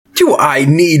Do I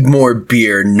need more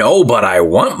beer? No, but I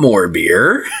want more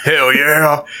beer. Hell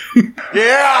yeah.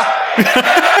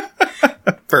 Yeah.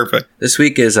 Perfect. This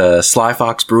week is Sly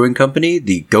Fox Brewing Company,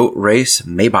 the Goat Race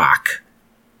Maybach.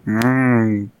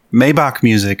 Maybach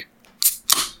music.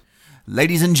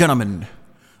 Ladies and gentlemen,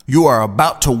 you are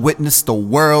about to witness the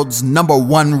world's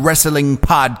 #1 wrestling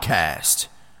podcast.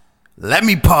 Let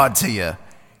me pod to you.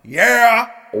 Yeah.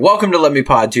 Welcome to Let Me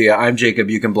Pod to You. I'm Jacob.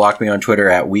 You can block me on Twitter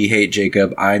at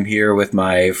WeHateJacob. I'm here with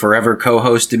my forever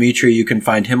co-host, Dimitri. You can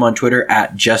find him on Twitter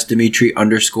at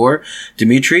JustDimitri_.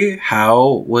 Dimitri,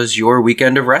 how was your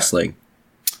weekend of wrestling?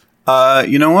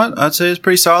 You know what? I'd say it's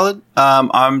pretty solid.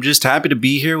 I'm just happy to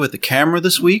be here with the camera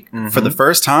this week. For the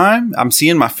first time. I'm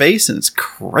seeing my face, and it's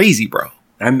crazy, bro.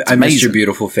 I missed your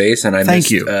beautiful face, and I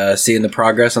missed seeing the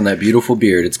progress on that beautiful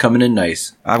beard. It's coming in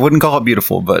nice. I wouldn't call it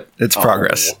beautiful, but it's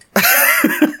progress.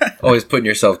 Always putting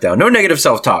yourself down. No negative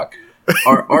self-talk.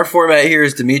 Our format here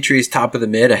is Dimitri's Top of the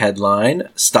Mid, a headline,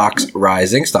 stocks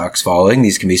rising, stocks falling.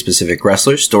 These can be specific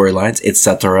wrestlers, storylines,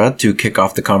 etc. to kick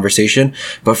off the conversation.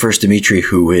 But first, Dimitri,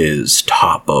 who is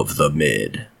Top of the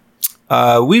Mid?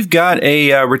 We've got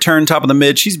a return Top of the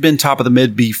Mid. She's been Top of the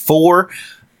Mid before.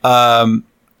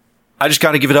 I just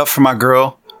got to give it up for my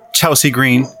girl, Chelsea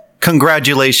Green.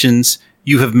 Congratulations.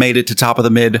 You have made it to Top of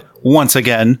the Mid once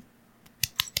again.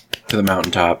 To the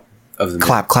mountaintop of the mid.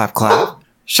 Clap, clap, clap.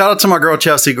 Shout out to my girl,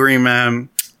 Chelsea Green, man.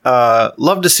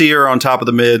 Love to see her on Top of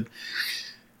the Mid.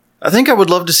 I think I would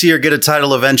love to see her get a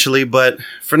title eventually, but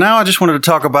for now, I just wanted to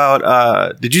talk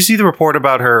about, did you see the report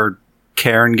about her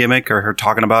Karen gimmick or her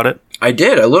talking about it? I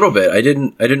did, a little bit. I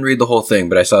didn't read the whole thing,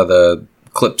 but I saw the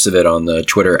clips of it on the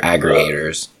Twitter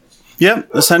aggregators. Yeah,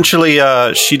 essentially,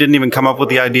 she didn't even come up with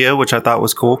the idea, which I thought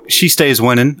was cool. She stays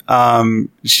winning.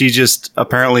 She just,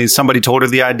 apparently somebody told her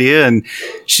the idea, and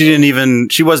she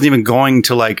wasn't even going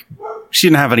to, she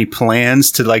didn't have any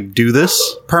plans to, do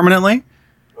this permanently.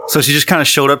 So she just kind of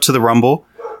showed up to the Rumble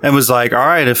and was like, all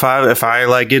right, if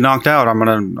I get knocked out, I'm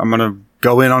gonna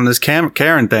go in on this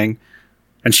Karen thing.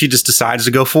 And she just decides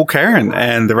to go full Karen,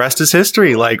 and the rest is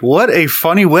history. What a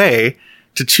funny way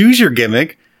to choose your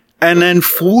gimmick. And then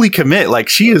fully commit.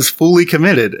 She is fully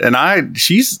committed. And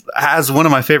she has one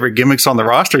of my favorite gimmicks on the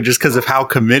roster just because of how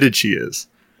committed she is.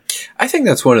 I think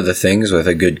that's one of the things with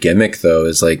a good gimmick, though,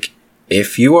 is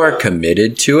if you are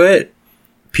committed to it,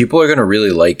 people are going to really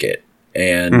like it.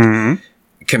 And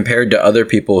compared to other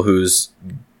people whose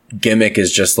gimmick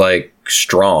is just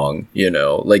strong,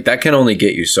 that can only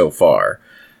get you so far.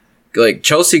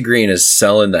 Chelsea Green is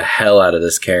selling the hell out of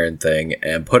this Karen thing,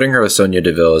 and putting her with Sonya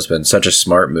Deville has been such a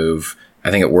smart move.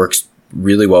 I think it works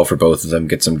really well for both of them.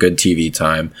 Get some good TV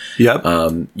time. Yep.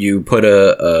 You put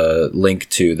a link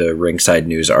to the Ringside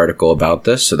News article about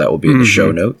this, so that will be in the show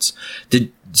notes.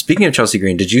 Speaking of Chelsea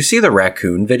Green, did you see the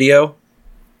raccoon video?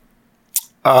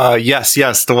 Yes.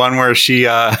 The one where she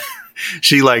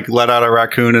she let out a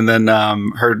raccoon, and then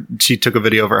she took a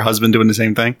video of her husband doing the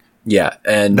same thing. Yeah,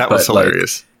 and that was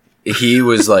hilarious. He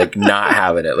was not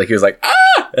having it. He was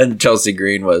ah! And Chelsea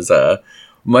Green was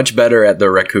much better at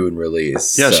the raccoon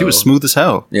release. Yeah, she was smooth as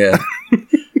hell. Yeah.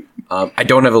 I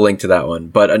don't have a link to that one,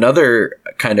 but another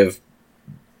kind of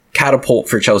catapult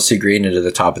for Chelsea Green into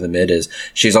the Top of the Mid is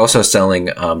she's also selling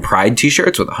Pride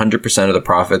t-shirts with 100% of the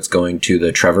profits going to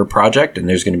the Trevor Project, and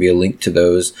there's going to be a link to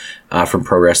those from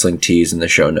Pro Wrestling Tees in the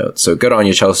show notes. So good on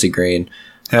you, Chelsea Green.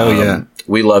 Hell yeah.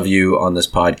 We love you on this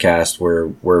podcast.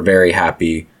 We're very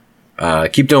happy.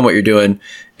 Keep doing what you're doing.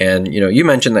 And, you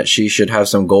mentioned that she should have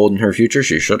some gold in her future.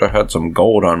 She should have had some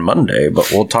gold on Monday,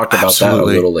 but we'll talk about that a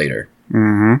little later.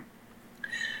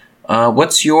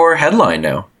 What's your headline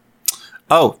now?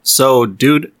 Oh, so,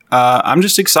 dude, I'm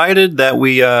just excited that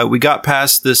we got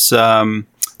past this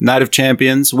Night of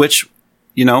Champions, which,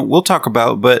 we'll talk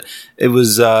about, but it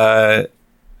was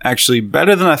actually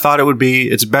better than I thought it would be.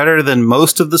 It's better than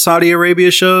most of the Saudi Arabia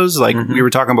shows. We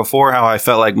were talking before how I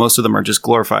felt like most of them are just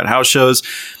glorified house shows.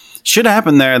 Shit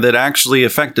happened there that actually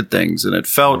affected things, and it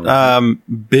felt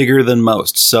bigger than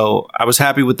most. So I was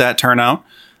happy with that turnout.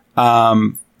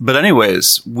 But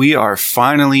anyways, we are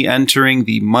finally entering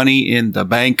the Money in the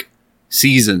Bank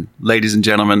season, ladies and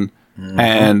gentlemen.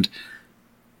 And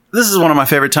this is one of my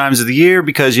favorite times of the year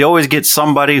because you always get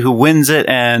somebody who wins it,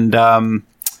 and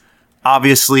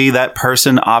obviously that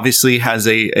person has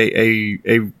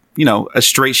a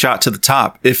straight shot to the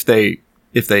top if they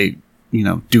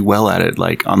do well at it,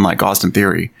 unlike Austin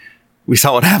Theory. We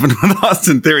saw what happened with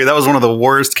Austin Theory. That was one of the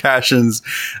worst cash-ins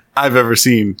I've ever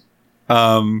seen.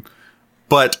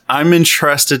 But I'm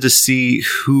interested to see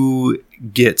who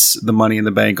gets the Money in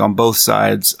the Bank on both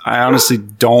sides. I honestly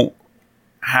don't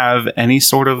have any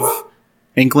sort of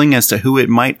inkling as to who it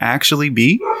might actually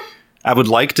be. I would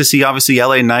like to see, obviously,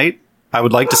 LA Knight. I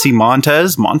would like to see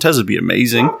Montez. Montez would be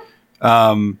amazing.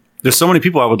 There's so many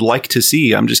people I would like to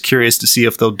see. I'm just curious to see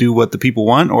if they'll do what the people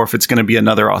want or if it's going to be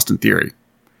another Austin Theory.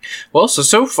 Well,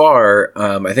 so far,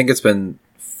 I think it's been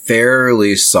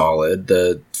fairly solid.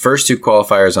 The first two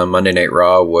qualifiers on Monday Night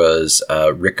Raw was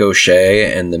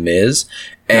Ricochet and The Miz.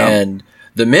 And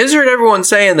The Miz heard everyone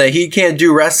saying that he can't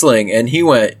do wrestling, and he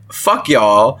went, fuck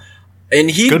y'all. And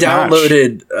he Good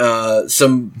downloaded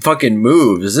some fucking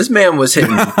moves. This man was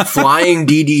hitting flying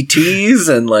DDTs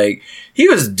and like he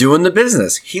was doing the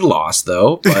business. He lost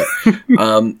though, but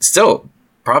still,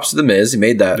 props to The Miz. He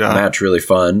made that match really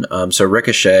fun. So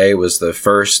Ricochet was the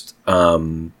first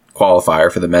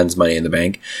qualifier for the men's Money in the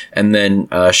Bank, and then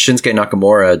Shinsuke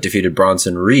Nakamura defeated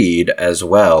Bronson Reed as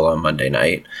well on Monday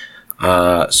night.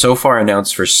 So far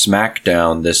announced for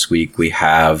SmackDown this week, we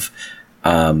have.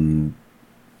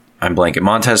 I'm blanking.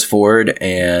 Montez Ford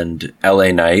and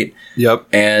LA Knight. Yep.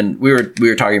 And we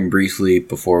were talking briefly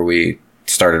before we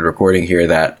started recording here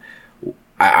that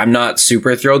I'm not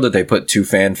super thrilled that they put two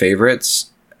fan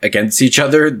favorites against each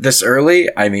other this early.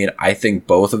 I mean, I think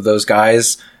both of those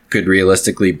guys could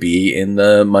realistically be in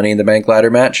the Money in the Bank ladder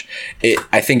match.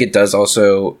 I think it does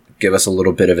also give us a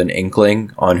little bit of an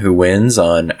inkling on who wins,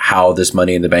 on how this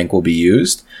Money in the Bank will be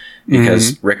used.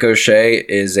 Because Ricochet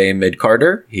is a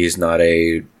mid-carder. He's not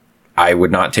I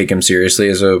would not take him seriously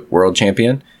as a world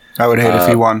champion. I would hate if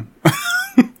he won.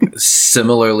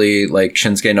 Similarly, like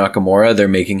Shinsuke Nakamura, they're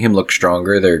making him look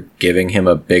stronger. They're giving him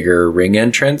a bigger ring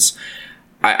entrance.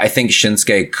 I think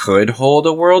Shinsuke could hold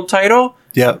a world title.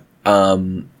 Yep.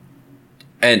 And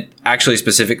actually,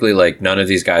 specifically, like none of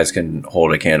these guys can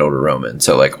hold a candle to Roman.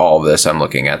 So, like all of this, I'm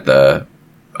looking at the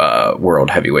World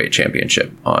Heavyweight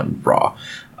Championship on Raw.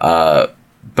 But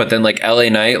then, like LA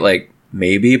Knight, like.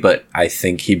 Maybe, but I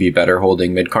think he'd be better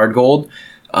holding mid-card gold.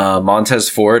 Montez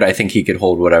Ford, I think he could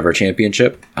hold whatever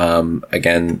championship.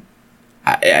 Again,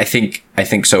 I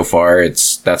think so far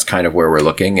that's kind of where we're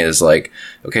looking is like,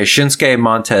 okay, Shinsuke and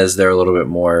Montez, they're a little bit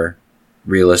more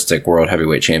realistic world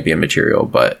heavyweight champion material,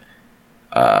 but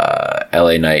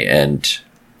LA Knight and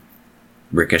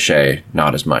Ricochet,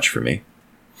 not as much for me.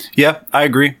 Yeah, I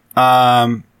agree.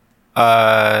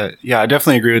 Yeah, I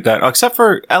definitely agree with that. Except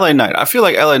for LA Knight. I feel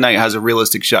like LA Knight has a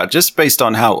realistic shot just based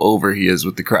on how over he is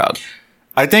with the crowd.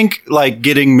 I think like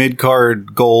getting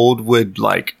mid-card gold would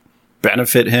like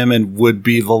benefit him and would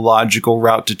be the logical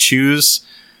route to choose.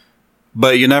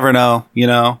 But you never know, you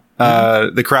know?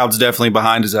 The crowd's definitely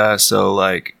behind his ass. So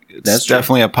like, it's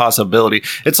definitely a possibility.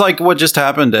 It's like what just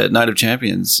happened at Night of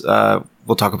Champions.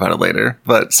 We'll talk about it later,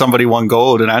 but somebody won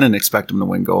gold and I didn't expect him to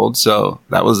win gold. So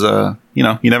that was, you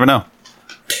know, you never know.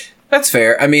 That's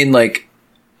fair. I mean, like,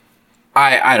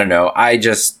 I don't know. I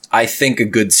think a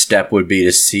good step would be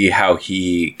to see how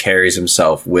he carries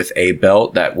himself with a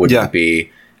belt that wouldn't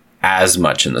be as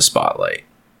much in the spotlight.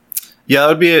 Yeah, that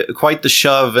would be quite the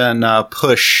shove and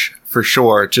push for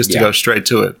sure, just to go straight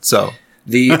to it. So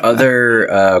the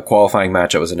other qualifying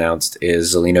match that was announced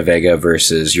is Zelina Vega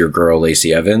versus your girl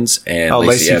Lacey Evans, and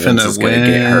Lacey Evans is going to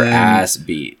get her ass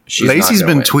beat. Lacey's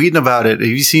been tweeting about it. Have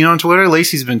you seen on Twitter?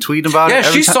 Lacey's been tweeting about it. Yeah,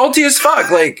 she's salty as fuck.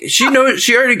 Like she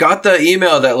already got the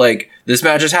email that like this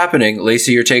match is happening.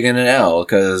 Lacey, you're taking an L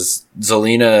because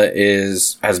Zelina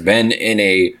has been in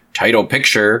a title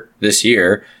picture this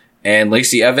year. And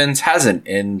Lacey Evans hasn't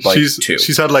in like two.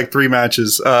 She's had like 3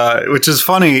 matches, which is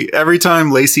funny. Every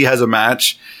time Lacey has a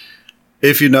match,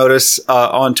 if you notice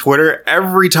on Twitter,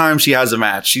 every time she has a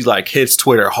match, she like hits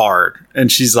Twitter hard.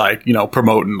 And she's like, you know,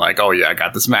 promoting like, oh yeah, I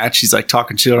got this match. She's like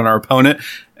talking shit on our opponent.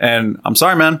 And I'm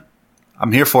sorry, man.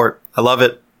 I'm here for it. I love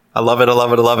it. I love it. I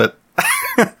love it. I love it.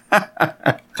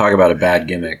 Talk about a bad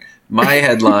gimmick. My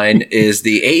headline is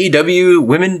the AEW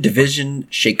Women Division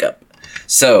Shakeup.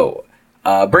 So...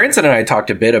 Branson and I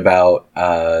talked a bit about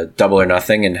Double or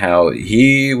Nothing and how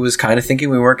he was kind of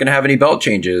thinking we weren't going to have any belt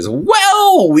changes.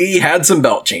 Well, we had some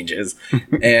belt changes,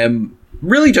 and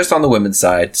really just on the women's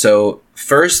side. So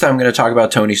first, I'm going to talk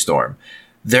about Toni Storm.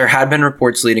 There had been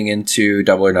reports leading into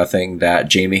Double or Nothing that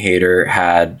Jamie Hayter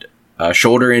had a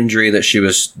shoulder injury that she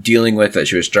was dealing with, that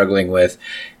she was struggling with.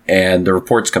 And the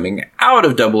reports coming out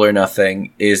of Double or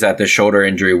Nothing is that the shoulder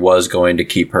injury was going to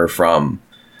keep her from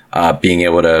being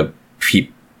able to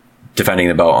keep defending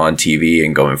the belt on TV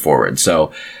and going forward.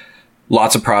 So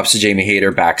lots of props to Jamie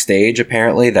Hayter backstage,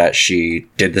 apparently, that she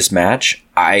did this match.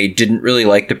 I didn't really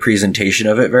like the presentation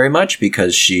of it very much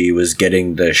because she was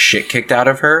getting the shit kicked out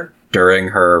of her during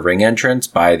her ring entrance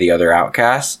by the other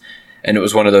outcasts. And it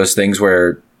was one of those things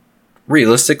where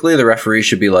realistically the referee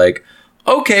should be like,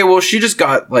 okay, well, she just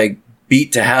got like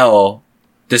beat to hell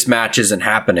this match isn't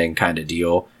happening kind of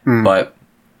deal. But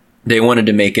they wanted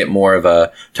to make it more of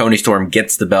a Toni Storm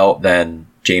gets the belt, then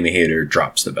Jamie Hayter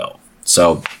drops the belt.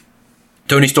 So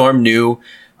Toni Storm, new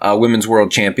women's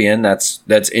world champion.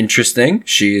 That's interesting.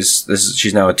 She's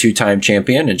now a 2-time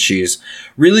champion, and she's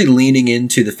really leaning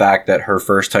into the fact that her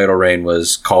first title reign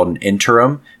was called an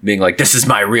interim, being like, this is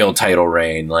my real title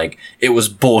reign. Like, it was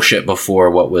bullshit before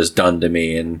what was done to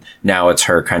me, and now it's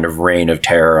her kind of reign of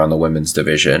terror on the women's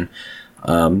division.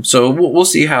 So we'll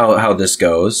see how this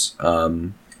goes.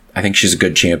 I think she's a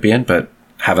good champion, but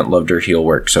haven't loved her heel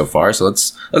work so far. So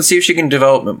let's see if she can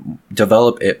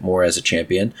develop it more as a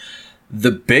champion.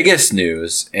 The biggest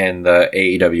news in the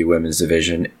AEW women's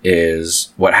division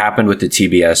is what happened with the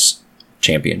TBS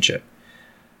championship.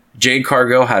 Jade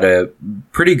Cargill had a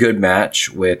pretty good match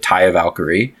with Taya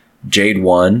Valkyrie. Jade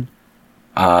won,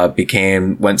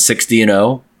 went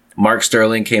 60-0. Mark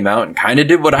Sterling came out and kind of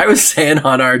did what I was saying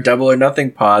on our Double or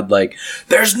Nothing pod. Like,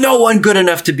 there's no one good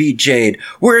enough to beat Jade.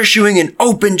 We're issuing an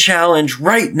open challenge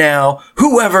right now.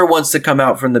 Whoever wants to come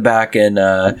out from the back and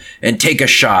take a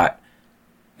shot.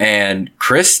 And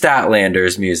Chris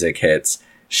Statlander's music hits.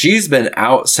 She's been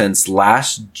out since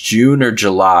last June or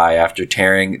July after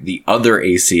tearing the other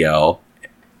ACL.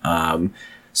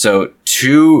 So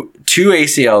two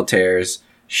ACL tears.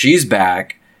 She's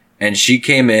back, and she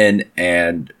came in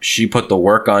and she put the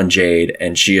work on Jade,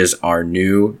 and she is our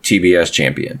new TBS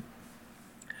champion.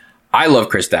 I love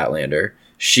Chris Statlander.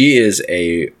 She is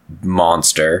a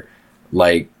monster.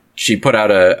 Like, she put out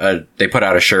they put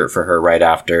out a shirt for her right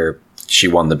after she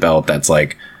won the belt that's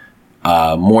like,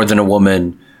 more than a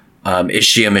woman, is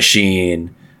she a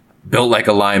machine, built like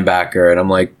a linebacker, and I'm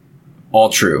like, all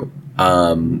true.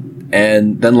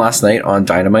 And then last night on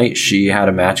Dynamite, she had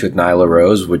a match with Nyla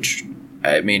Rose, which,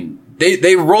 I mean,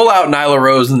 they roll out Nyla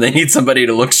Rose and they need somebody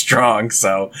to look strong,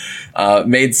 so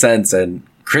made sense. And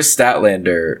Chris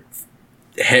Statlander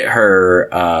hit her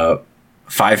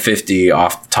 550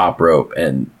 off the top rope,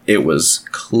 and it was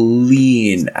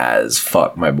clean as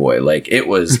fuck, my boy. Like, it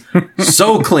was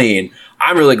so clean.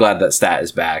 I'm really glad that Stat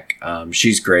is back.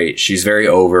 She's great. She's very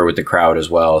over with the crowd as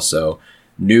well. So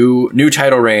new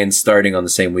title reigns starting on the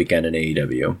same weekend in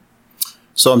AEW.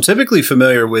 So I'm typically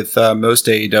familiar with most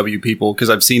AEW people because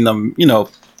I've seen them,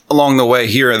 along the way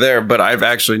here or there, but I've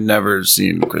actually never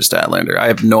seen Chris Statlander. I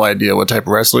have no idea what type of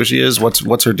wrestler she is.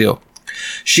 What's her deal?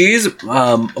 She's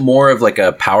more of like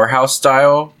a powerhouse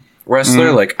style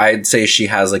wrestler. Like, I'd say she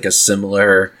has like a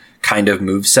similar kind of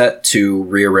moveset to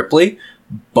Rhea Ripley,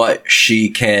 but she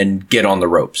can get on the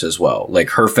ropes as well. Like,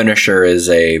 her finisher is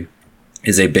a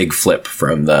big flip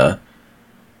from the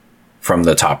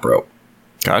top rope.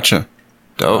 Gotcha.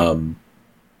 Dope.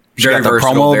 She very got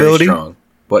versatile, promo very ability? Strong.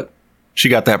 What? She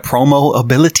got that promo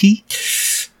ability?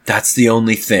 That's the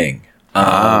only thing.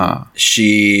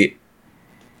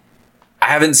 I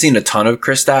haven't seen a ton of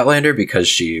Chris Statlander because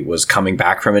she was coming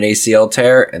back from an ACL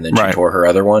tear, and then she tore her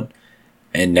other one,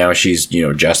 and now she's,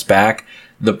 just back.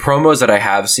 The promos that I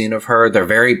have seen of her, they're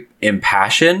very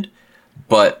impassioned,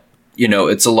 but,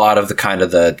 it's a lot of the kind of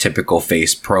the typical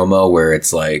face promo where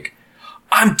it's like,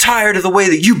 I'm tired of the way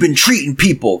that you've been treating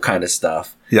people kind of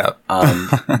stuff. Yeah.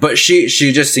 But she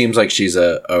just seems like she's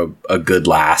a good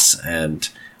lass, and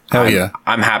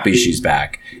I'm happy she's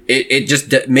back. It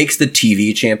just makes the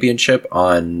TV championship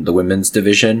on the women's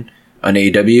division on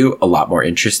AEW a lot more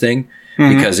interesting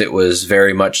because it was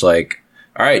very much like,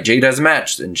 all right, Jade has a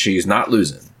match and she's not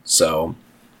losing. So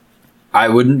I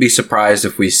wouldn't be surprised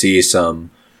if we see some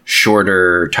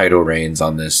shorter title reigns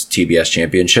on this TBS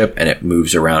championship and it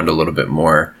moves around a little bit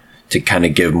more to kind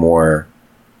of give more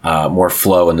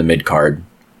flow in the mid card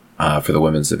for the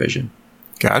women's division.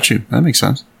 Got you. That makes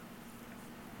sense.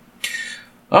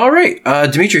 All right,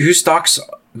 Dimitri, whose stock's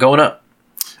going up?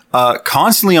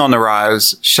 Constantly on the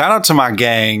rise. Shout out to my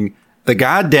gang, the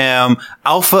goddamn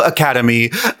Alpha Academy.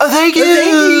 Thank you,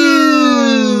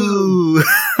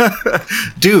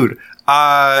 dude.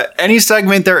 Any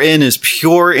segment they're in is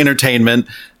pure entertainment.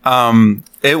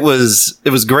 It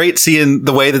was great seeing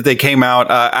the way that they came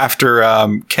out after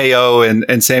KO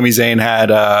and Sami Zayn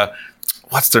had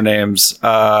what's their names?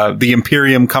 The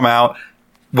Imperium come out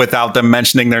without them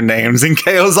mentioning their names, and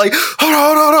KO's like,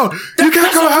 hold on. You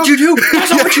can't go out. What you do?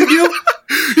 That's not what you do.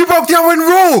 You broke the unwritten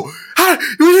rule.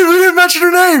 We didn't mention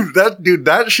her name.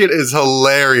 That shit is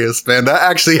hilarious, man. That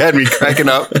actually had me cracking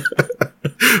up.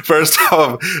 First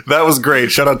off, that was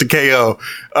great. Shout out to KO.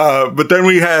 But then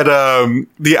we had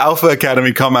the Alpha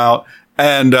Academy come out,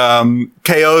 and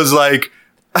KO's like,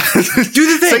 Do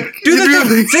the thing. Do the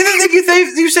thing. Say the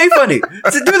thing you say funny.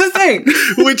 Do the thing.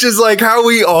 Which is like how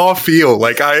we all feel.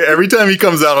 Like every time he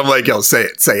comes out, I'm like, yo, say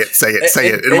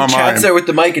it in my mind. Chad's there with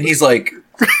the mic, and he's like,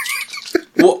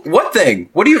 "What thing?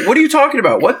 What are you talking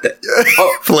about? What thing?"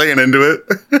 Oh. Playing into it,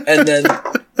 and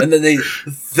then they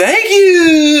thank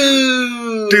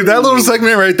you, dude. That little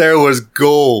segment right there was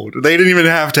gold. They didn't even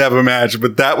have to have a match,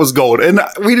 but that was gold. And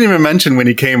we didn't even mention when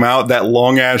he came out that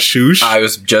long ass shoosh. I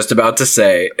was just about to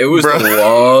say it was the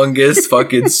longest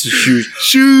fucking shoosh.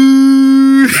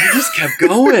 Shoosh. He just kept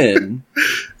going.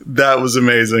 That was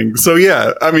amazing. So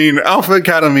yeah, I mean, Alpha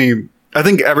Academy. I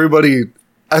think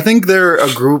they're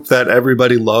a group that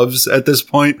everybody loves at this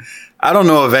point. I don't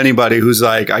know of anybody who's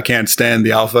like, I can't stand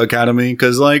the Alpha Academy,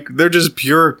 because like they're just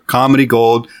pure comedy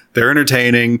gold. They're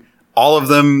entertaining. All of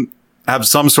them have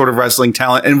some sort of wrestling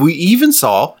talent. And we even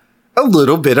saw a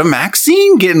little bit of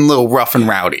Maxine getting a little rough and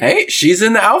rowdy. Hey, she's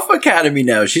in the Alpha Academy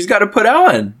now. She's got to put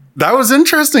on. That was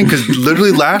interesting, because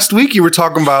literally last week you were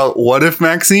talking about what if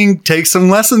Maxine takes some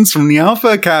lessons from the Alpha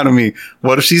Academy?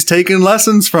 What if she's taking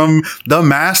lessons from the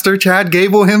master Chad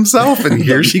Gable himself? And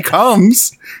here she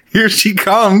comes. Here she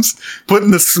comes,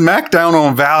 putting the smackdown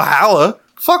on Valhalla.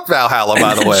 Fuck Valhalla,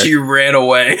 by the way. She ran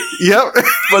away. Yep.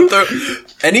 But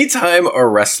anytime a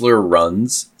wrestler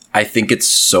runs, I think it's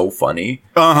so funny.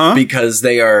 Because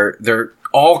they're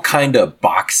all kind of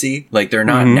boxy. Like, they're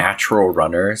not natural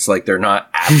runners. Like, they're not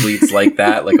athletes like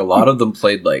that. Like, a lot of them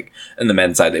played, like, in the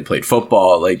men's side, they played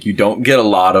football. Like, you don't get a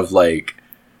lot of, like,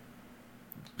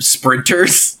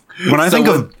 sprinters. When I think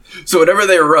of... So whenever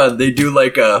they run, they do,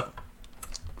 like, a...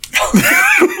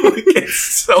 It's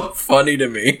so funny to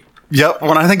me. Yep.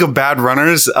 When I think of bad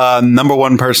runners, number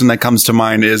one person that comes to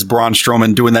mind is Braun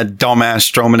Strowman doing that dumbass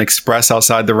Strowman Express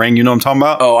outside the ring. You know what I'm talking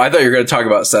about? Oh, I thought you were going to talk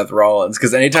about Seth Rollins,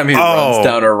 because anytime he runs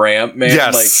down a ramp, man,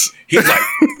 like he's like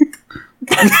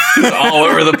all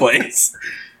over the place.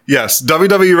 Yes,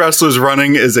 WWE wrestlers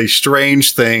running is a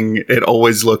strange thing. It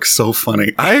always looks so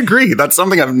funny. I agree. That's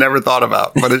something I've never thought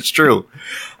about, but it's true.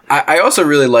 I also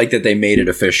really like that they made it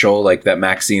official, like that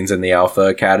Maxine's in the Alpha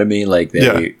Academy. Like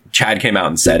Chad came out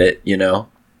and said it, you know.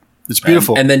 It's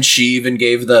beautiful. And then she even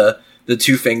gave the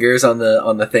two fingers on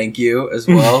the thank you as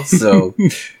well. So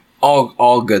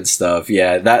all good stuff.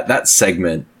 Yeah, that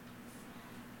segment,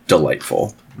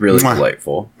 delightful, really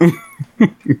delightful.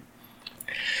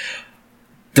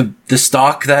 The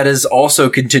stock that is also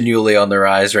continually on the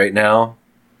rise right now,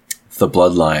 the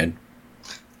Bloodline.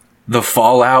 The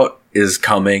fallout is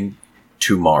coming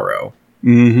tomorrow.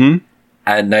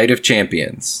 At Night of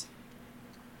Champions,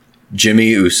 Jimmy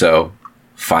Uso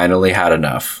finally had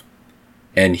enough,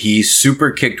 and he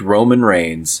super kicked Roman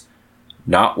Reigns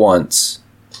not once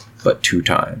but 2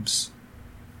 times.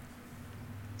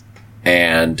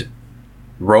 And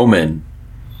Roman,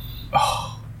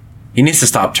 he needs to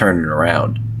stop turning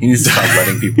around. He needs to stop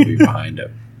letting people be behind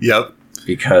him. Yep.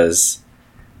 Because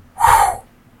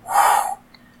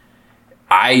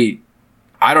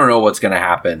I don't know what's going to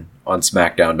happen on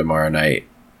SmackDown tomorrow night,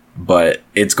 but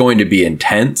it's going to be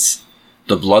intense.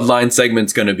 The Bloodline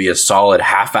segment's going to be a solid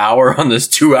half hour on this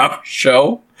 2-hour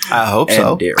show. I hope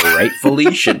so. And it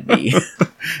rightfully should be.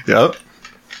 Yep.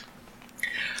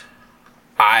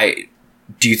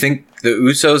 Do you think the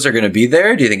Usos are going to be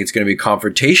there? Do you think it's going to be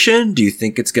confrontation? Do you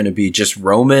think it's going to be just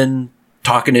Roman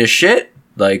talking his shit?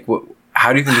 Like,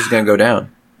 how do you think this is going to go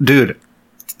down? Dude,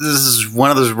 this is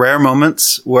one of those rare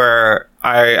moments where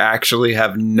I actually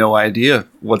have no idea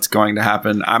what's going to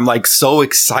happen. I'm like so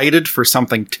excited for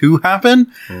something to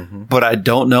happen, but I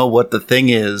don't know what the thing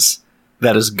is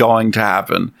that is going to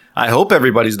happen. I hope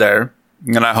everybody's there,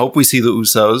 and I hope we see the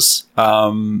Usos.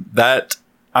 That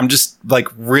I'm just like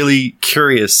really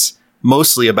curious,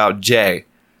 mostly about Jay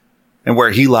and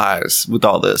where he lies with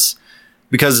all this.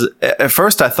 Because at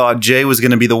first I thought Jay was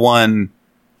going to be the one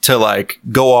to like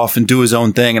go off and do his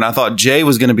own thing. And I thought Jay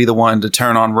was going to be the one to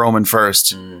turn on Roman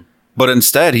first. But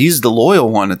instead, he's the loyal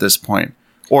one at this point,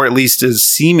 or at least is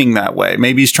seeming that way.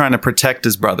 Maybe he's trying to protect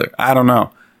his brother. I don't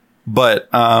know.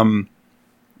 But to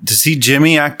see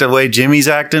Jimmy act the way Jimmy's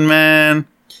acting, man.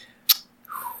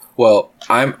 Well,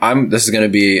 this is going to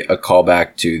be a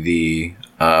callback to the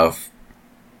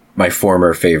my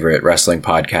former favorite wrestling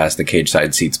podcast, the Cage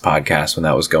Side Seats podcast, when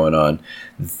that was going on.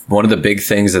 One of the big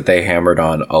things that they hammered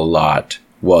on a lot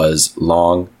was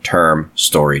long-term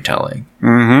storytelling.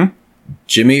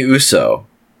 Jimmy Uso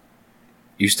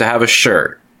used to have a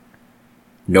shirt,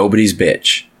 "Nobody's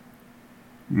Bitch."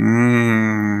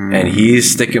 And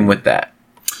he's sticking with that.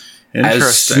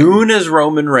 As soon as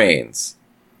Roman Reigns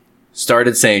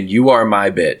started saying, "You are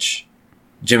my bitch,"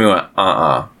 Jimmy went,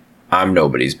 I'm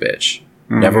nobody's bitch.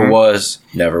 Never was,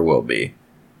 never will be.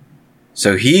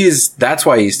 So that's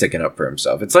why he's sticking up for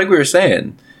himself. It's like we were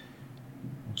saying,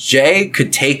 Jay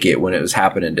could take it when it was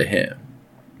happening to him.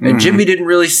 And Jimmy didn't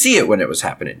really see it when it was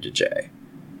happening to Jay.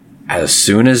 As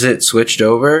soon as it switched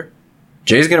over,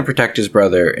 Jay's going to protect his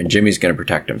brother and Jimmy's going to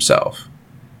protect himself.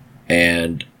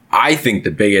 And I think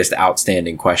the biggest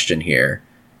outstanding question here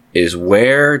is,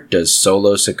 where does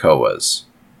Solo Sikoa's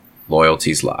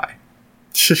loyalties lie?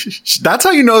 That's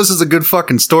how you know this is a good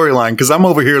fucking storyline, because I'm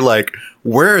over here like,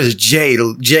 where is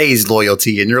Jay's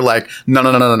loyalty? And you're like,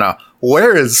 no.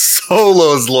 Where is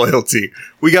Solo's loyalty?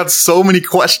 We got so many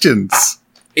questions.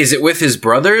 Is it with his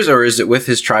brothers or is it with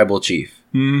his tribal chief?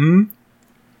 Mm-hmm.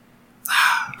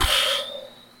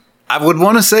 I would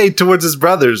want to say towards his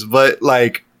brothers, but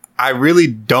like, I really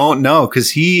don't know,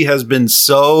 because he has been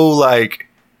so like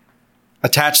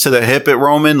attached to the hip at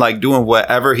Roman, like doing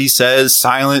whatever he says,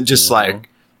 silent, just like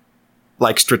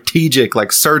strategic,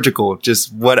 like surgical,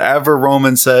 just whatever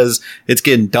Roman says, it's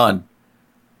getting done.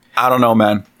 I don't know,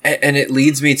 man. And it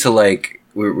leads me to like,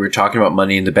 we're talking about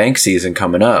Money in the Bank season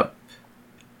coming up.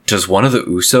 Does one of the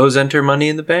Usos enter Money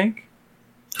in the Bank?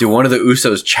 Do one of the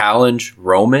Usos challenge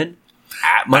Roman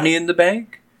at Money in the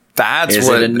Bank? Is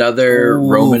it another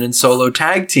Roman and Solo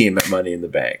tag team at Money in the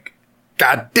Bank?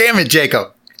 God damn it,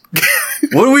 Jacob.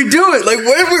 What are we doing? Like,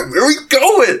 where are we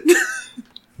going?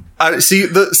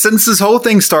 Since this whole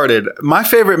thing started, my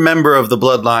favorite member of the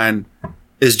Bloodline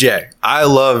is Jay. I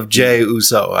love Jay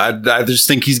Uso. I just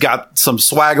think he's got some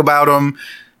swag about him.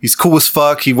 He's cool as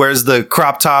fuck. He wears the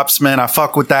crop tops, man. I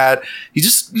fuck with that. He's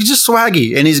just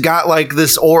swaggy, and he's got like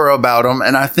this aura about him.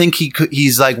 And I think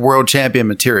he's like world champion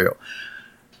material.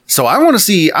 So I want to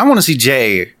see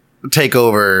Jay take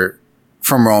over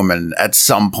from Roman at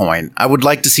some point. I would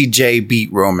like to see Jay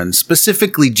beat Roman,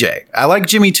 specifically Jay. I like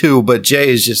Jimmy too, but Jay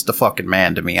is just the fucking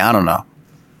man to me. I don't know.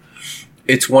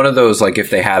 It's one of those, like, if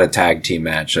they had a tag team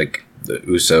match, like the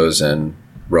Usos and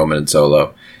Roman and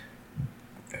Solo,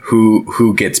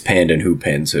 who gets pinned and who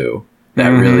pins who. That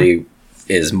really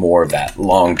is more of that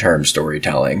long-term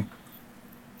storytelling.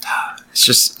 It's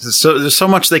just there's so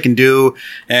much they can do,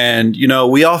 and you know,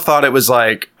 we all thought it was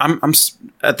like, I'm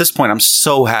at this point I'm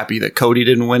so happy that Cody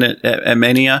didn't win it at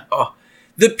Mania. Oh,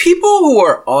 the people who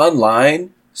are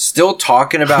online still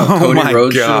talking about Cody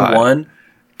Rhodes should have won.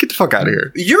 Get the fuck out of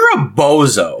here! You're a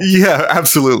bozo. Yeah,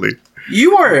 absolutely.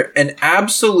 You are an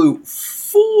absolute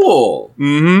fool.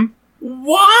 Mm-hmm.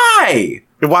 Why?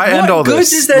 Why end all this? What good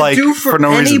does that like, do for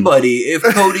no anybody if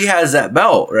Cody has that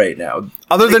belt right now?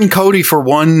 Other than Cody for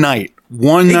one night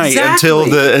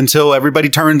until everybody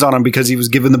turns on him because he was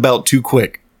given the belt too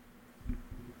quick.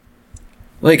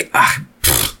 Like,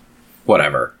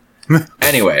 whatever.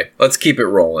 Anyway, let's keep it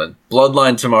rolling.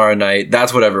 Bloodline tomorrow night.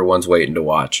 That's what everyone's waiting to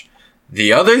watch.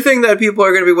 The other thing that people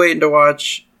are going to be waiting to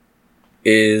watch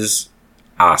is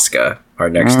Asuka, our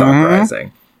next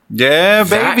Uprising. Yeah,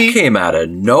 baby. That came out of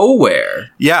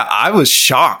nowhere. Yeah, I was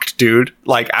shocked, dude.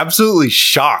 Like, absolutely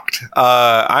shocked.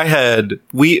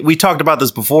 We talked about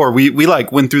this before. We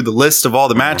like went through the list of all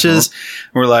the matches.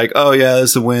 And we're like, oh yeah,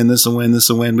 this will win, this will win, this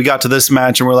will win. We got to this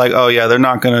match and we're like, oh yeah, they're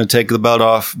not going to take the belt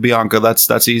off Bianca.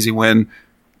 That's easy win.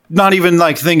 Not even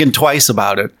like thinking twice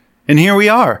about it. And here we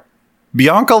are.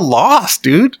 Bianca lost,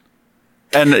 dude.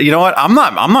 And you know what? I'm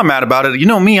not mad about it. You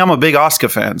know me, I'm a big Asuka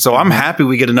fan. So I'm happy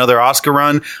we get another Asuka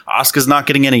run. Asuka's not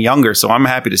getting any younger, so I'm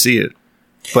happy to see it.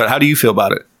 But how do you feel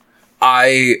about it?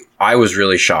 I was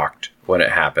really shocked when it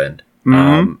happened.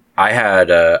 I had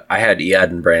Iad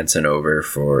and Branson over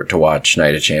to watch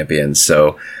Night of Champions.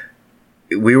 So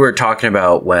we were talking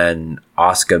about when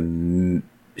Asuka,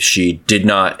 she did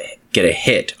not get a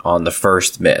hit on the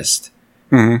first mist.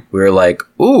 We were like,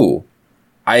 ooh.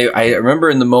 I remember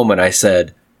in the moment I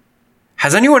said,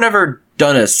 has anyone ever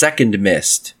done a second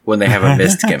mist when they have a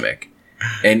mist gimmick?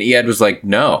 And Iad was like,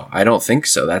 no, I don't think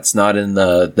so. That's not in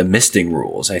the misting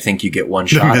rules. I think you get one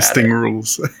shot at it. Misting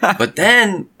rules. But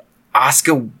then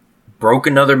Asuka broke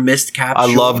another mist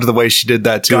capsule. I loved the way she did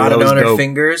that too. Got that it on dope. her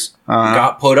fingers,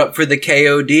 got put up for the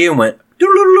KOD and went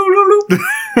doo-doo-doo-doo-doo,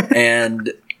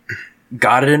 and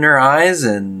got it in her eyes,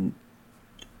 and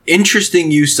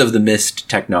interesting use of the mist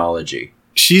technology.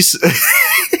 She's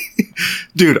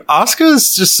dude, Asuka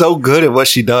is just so good at what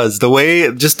she does. The way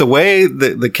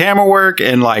the camera work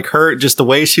and like her, just the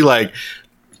way she like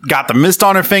got the mist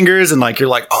on her fingers and like, you're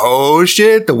like, oh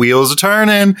shit, the wheels are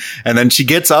turning. And then she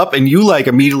gets up and you like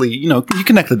immediately, you know, you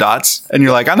connect the dots and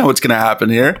you're like, I know what's going to happen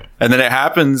here. And then it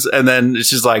happens. And then it's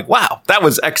just like, wow, that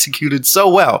was executed so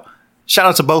well. Shout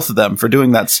out to both of them for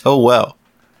doing that so well.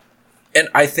 And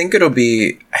I think it'll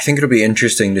be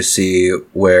interesting to see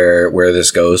where this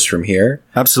goes from here.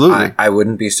 Absolutely. I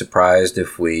wouldn't be surprised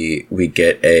if we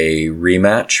get a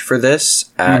rematch for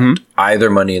this at either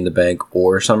Money in the Bank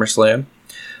or SummerSlam.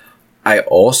 I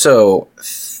also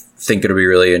think it'll be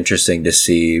really interesting to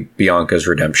see Bianca's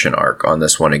redemption arc on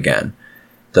this one again.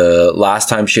 The last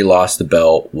time she lost the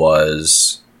belt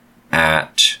was it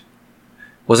at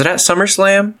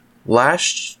SummerSlam?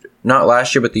 Not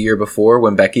last year, but the year before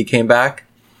when Becky came back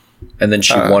and then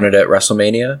she won it at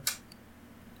WrestleMania.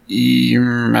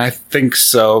 I think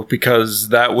so, because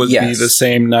that would be the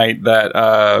same night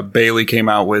that Bayley came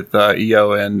out with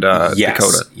Io and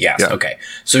Dakota. Yes. Yeah. Okay.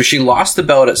 So she lost the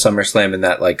belt at SummerSlam in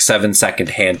that 7-second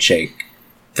handshake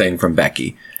thing from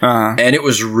Becky. And it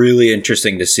was really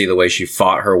interesting to see the way she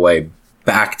fought her way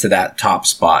back to that top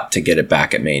spot to get it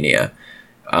back at Mania.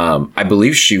 I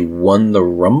believe she won the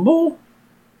Rumble.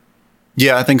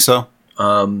 Yeah, I think so.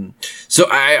 So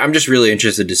I'm just really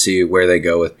interested to see where they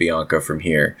go with Bianca from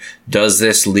here. Does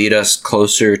this lead us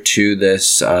closer to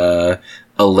this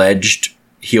alleged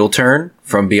heel turn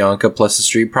from Bianca plus the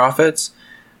Street Profits?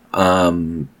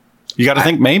 You got to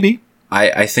think maybe.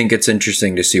 I think it's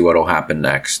interesting to see what will happen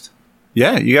next.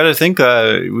 Yeah, you got to think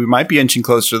we might be inching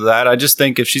closer to that. I just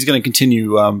think if she's going to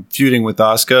continue feuding with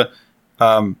Asuka,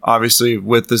 obviously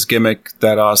with this gimmick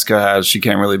that Asuka has, she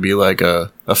can't really be like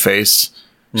a face.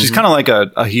 She's kind of like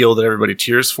a heel that everybody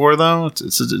cheers for, though.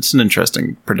 It's an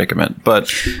interesting predicament.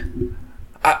 But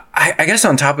I guess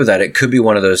on top of that, it could be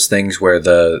one of those things where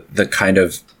the kind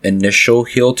of initial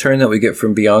heel turn that we get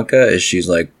from Bianca is she's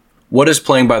like, what has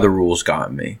playing by the rules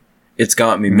gotten me? It's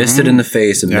got me misted in the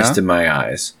face and mist in my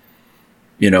eyes.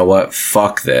 You know what?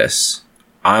 Fuck this.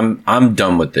 I'm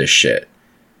done with this shit.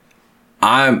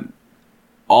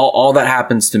 All that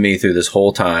happens to me through this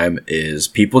whole time is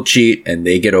people cheat and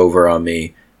they get over on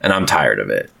me, and I'm tired of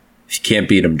it. If you can't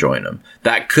beat them, join them.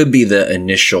 That could be the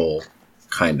initial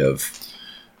kind of.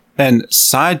 And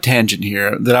side tangent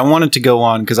here that I wanted to go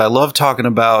on, because I love talking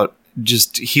about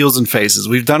just heels and faces.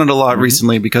 We've done it a lot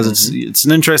recently because it's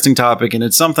an interesting topic, and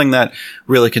it's something that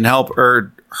really can help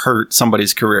or hurt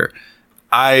somebody's career.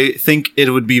 I think it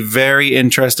would be very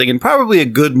interesting and probably a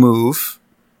good move,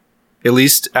 at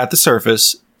least at the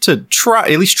surface, to try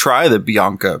the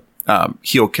Bianca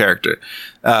heel character.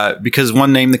 Because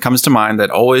one name that comes to mind, that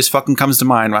always fucking comes to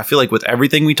mind, I feel like with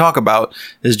everything we talk about,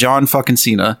 is John fucking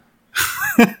Cena.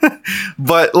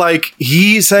 But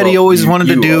he said he always wanted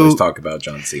to do. Always talk about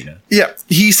John Cena. Yeah,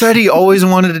 he said he always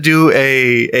wanted to do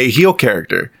a heel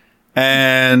character,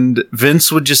 and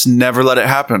Vince would just never let it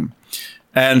happen.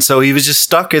 And so he was just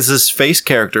stuck as this face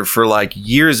character for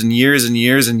years and years and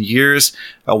years and years.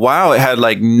 It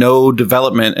had no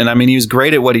development. And I mean, he was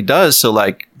great at what he does. So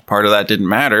part of that didn't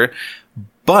matter.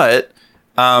 But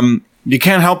you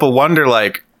can't help but wonder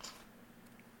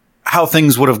how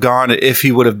things would have gone if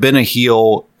he would have been a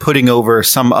heel putting over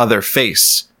some other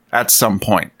face at some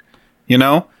point. You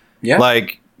know? Yeah.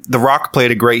 The Rock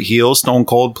played a great heel. Stone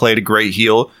Cold played a great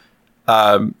heel.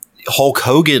 Hulk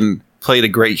Hogan played a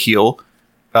great heel.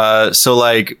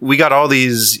 So we got all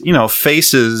these,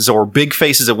 faces or big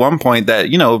faces at one point that,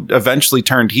 eventually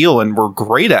turned heel and were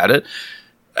great at it.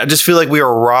 I just feel like we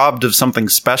were robbed of something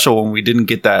special when we didn't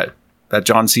get that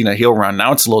John Cena heel run.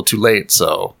 Now it's a little too late.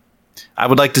 So I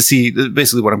would like to see,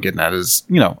 basically what I'm getting at is,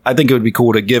 I think it would be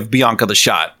cool to give Bianca the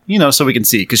shot, so we can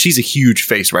see, because she's a huge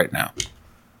face right now.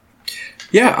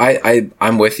 Yeah,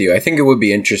 I'm with you. I think it would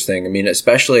be interesting. I mean,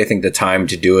 especially I think the time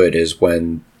to do it is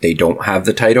when they don't have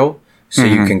the title. So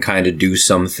you can kind of do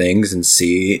some things and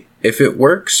see if it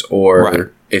works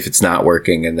or if it's not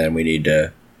working, and then we need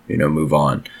to, move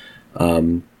on.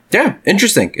 Yeah,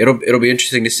 interesting. It'll be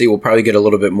interesting to see. We'll probably get a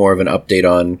little bit more of an update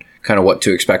on kind of what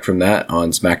to expect from that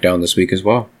on SmackDown this week as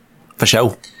well. For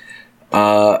sure.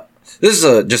 This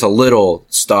is just a little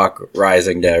stock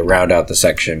rising to round out the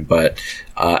section, but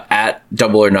at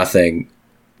Double or Nothing,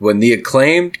 when the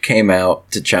Acclaimed came out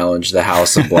to challenge the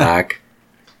House of Black,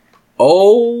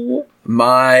 oh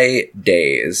my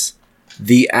days,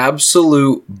 the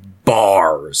absolute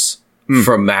bars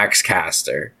from Max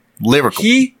Caster. Lyrical.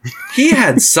 He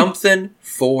had something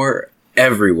for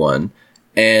everyone,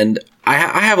 and I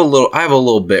have a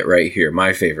little bit right here,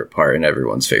 my favorite part and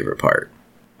everyone's favorite part.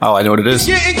 Oh, I know what it is.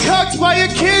 Getting cucked by a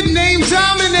kid named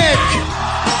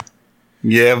Dominic.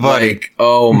 Yeah, buddy.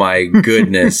 Oh my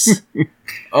goodness.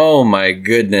 Oh my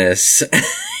goodness.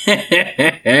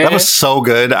 That was so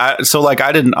good. I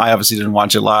obviously didn't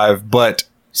watch it live, but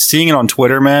seeing it on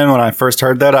Twitter, man, when I first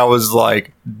heard that, I was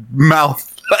mouth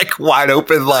wide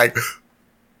open,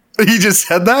 he just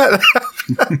said that?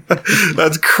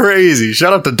 That's crazy.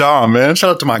 Shout out to Dom, man. Shout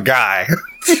out to my guy.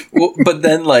 Well, but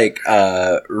then like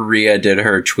Rhea did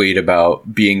her tweet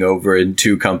about being over in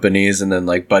 2 companies, and then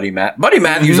like Buddy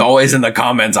Matthews always in the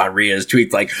comments on Rhea's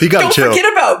tweets like, He gotta don't chill.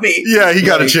 forget about me. Yeah, he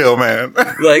gotta Like- chill, man.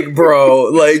 Like, bro,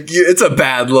 like it's a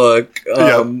bad look.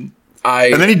 And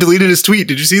then he deleted his tweet.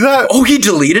 Did you see that? Oh, he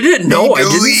deleted it? No, I he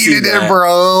didn't see deleted that. it,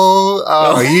 bro.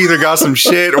 Oh, he either got some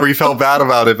shit or he felt bad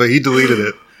about it, but he deleted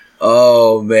it.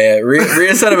 Oh man,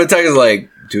 Rhea sent him a text like,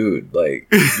 dude, like,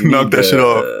 you Knock need that shit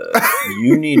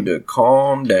you need to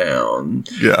calm down.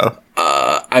 Yeah.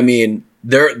 I mean,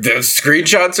 the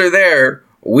screenshots are there.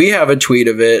 We have a tweet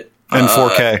of it And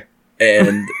 4K.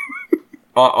 and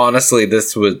honestly,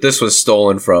 this was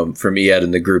stolen from Ed in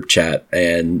the group chat,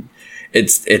 and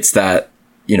it's that,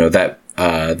 you know, that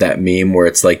meme where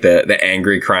it's like the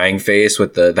angry crying face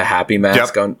with the happy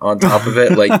mask on top of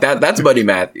it. Like that's Buddy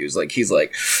Matthews. Like he's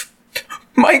like,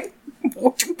 why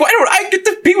don't I get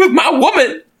to be with my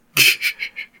woman?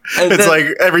 And It's then- like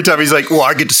every time he's like, well,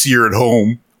 I get to see her at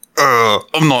home.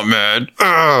 I'm not mad.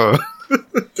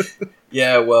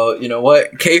 yeah, well, you know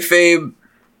what? Kayfabe,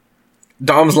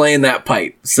 Dom's laying that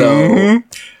pipe. So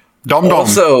Dom Dom.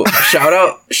 also shout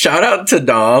out to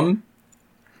Dom.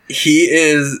 He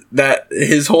is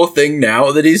his whole thing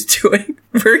now that he's doing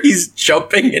where he's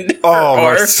jumping into her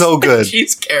arms. so good. And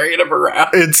she's carrying him around.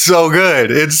 It's so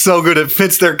good. It's so good. It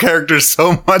fits their characters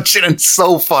so much and it's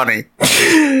so funny.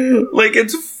 Like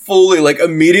it's fully like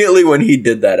immediately when he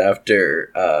did that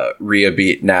after Rhea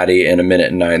beat Natty in 1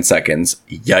 minute and 9 seconds.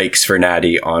 Yikes for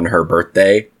Natty on her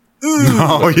birthday.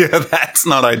 Oh, yeah, that's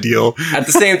not ideal. At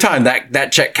the same time,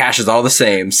 that check cashes all the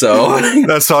same. So,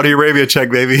 That's Saudi Arabia check,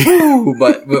 baby.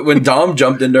 but when Dom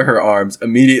jumped into her arms,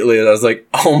 immediately I was like,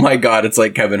 oh my God, it's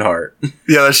like Kevin Hart.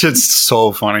 Yeah, that shit's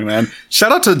so funny, man.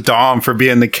 Shout out to Dom for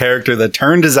being the character that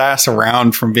turned his ass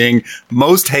around from being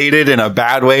most hated in a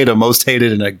bad way to most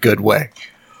hated in a good way.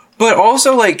 But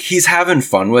also, like, he's having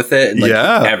fun with it. And, like,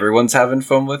 Yeah. everyone's having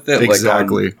fun with it.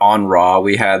 Exactly. Like, on Raw,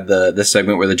 we had the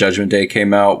segment where the Judgment Day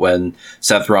came out when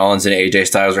Seth Rollins and AJ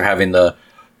Styles were having the,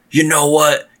 you know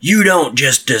what? You don't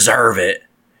just deserve it.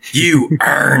 You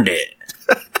earned it.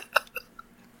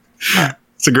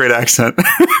 It's a great accent.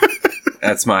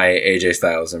 That's my AJ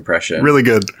Styles impression. Really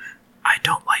good. I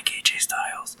don't like AJ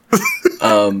Styles.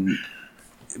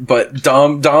 But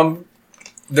Dom,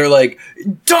 they're like,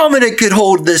 Dominic could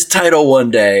hold this title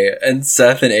one day. And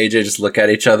Seth and AJ just look at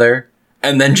each other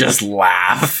and then just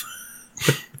laugh.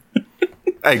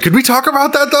 Hey, could we talk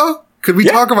about that though? Could we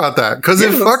talk about that? Because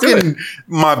if let's do fucking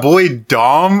my boy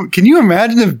Dom, can you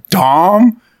imagine if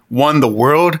Dom won the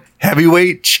World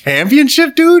Heavyweight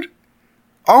Championship, dude?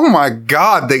 Oh my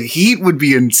God, the heat would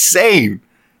be insane.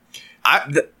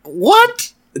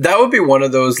 What? That would be one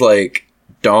of those, like,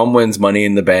 Dom wins Money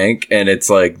in the Bank and it's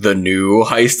like the new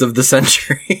heist of the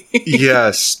century.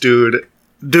 Yes, dude.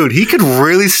 Dude, he could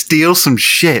really steal some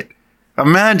shit.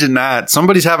 Imagine that.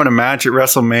 Somebody's having a match at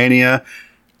WrestleMania.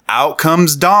 Out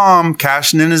comes Dom,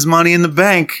 cashing in his Money in the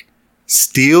Bank.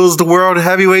 Steals the World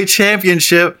Heavyweight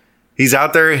Championship. He's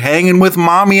out there hanging with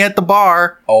mommy at the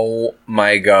bar. Oh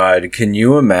my God. Can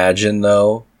you imagine,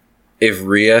 though, if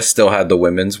Rhea still had the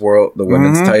women's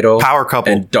title? Power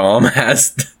couple. And Dom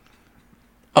has...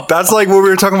 That's like what we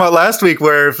were talking about last week,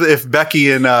 where if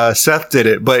Becky and Seth did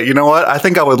it. But you know what? I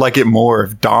think I would like it more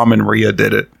if Dom and Rhea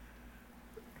did it.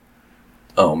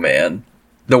 Oh, man.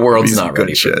 The world's Some not good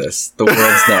ready shit. for this. The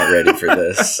world's not ready for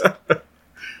this.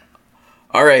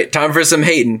 All right, time for some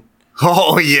hating.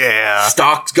 Oh, yeah.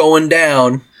 Stock's going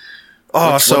down.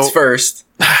 Oh, What's first?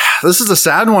 This is a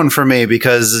sad one for me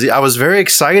because I was very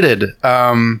excited.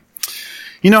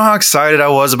 You know how excited I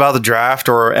was about the draft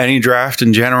or any draft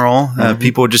in general?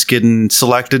 People just getting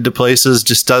selected to places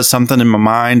just does something in my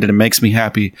mind and it makes me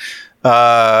happy.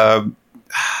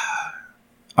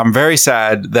 I'm very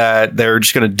sad that they're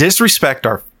just going to disrespect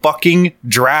our fucking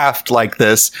draft like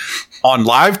this on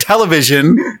live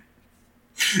television.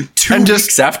 2 and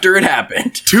weeks after it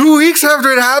happened. 2 weeks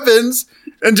after it happens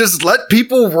and just let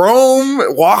people roam,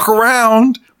 walk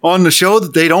around on the show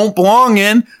that they don't belong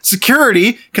in.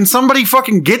 Security, can somebody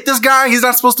fucking get this guy? He's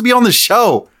not supposed to be on the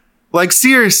show. Like,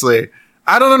 seriously.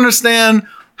 I don't understand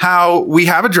how we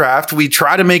have a draft. We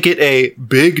try to make it a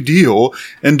big deal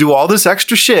and do all this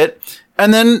extra shit.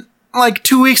 And then like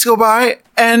 2 weeks go by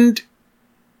and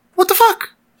what the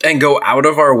fuck? And go out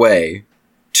of our way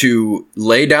to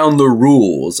lay down the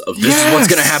rules of this is what's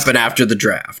going to happen after the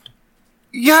draft.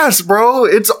 Yes, bro.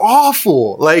 It's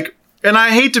awful. Like, and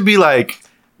I hate to be like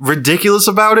ridiculous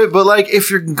about it, but like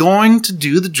if you're going to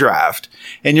do the draft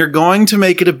and you're going to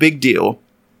make it a big deal,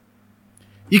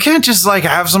 you can't just like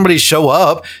have somebody show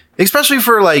up, especially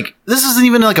for like, this isn't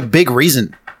even like a big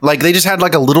reason. Like, they just had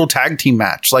like a little tag team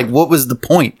match. Like, what was the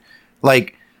point?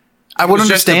 Like, I would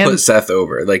Just to understand. put Seth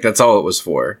over. Like, that's all it was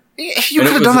for. You And could it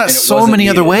have was- done that and it so wasn't many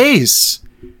other needed. ways.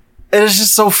 It is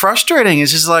just so frustrating.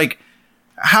 It's just like,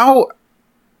 how?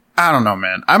 I don't know,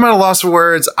 man. I'm at a loss for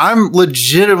words. I'm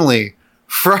legitimately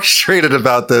frustrated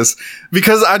about this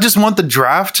because I just want the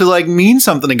draft to like mean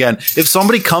something again. If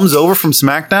somebody comes over from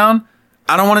SmackDown,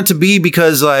 I don't want it to be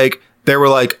because like they were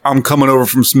like, I'm coming over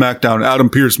from SmackDown. Adam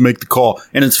Pearce, make the call.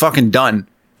 And it's fucking done.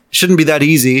 It shouldn't be that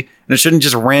easy. And it shouldn't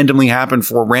just randomly happen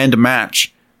for a random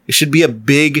match. It should be a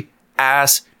big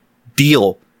ass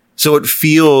deal. So it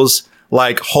feels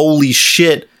like, holy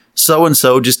shit,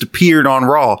 so-and-so just appeared on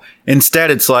Raw. Instead,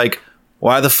 it's like,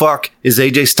 why the fuck is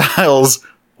AJ Styles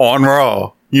on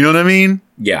Raw? You know what I mean?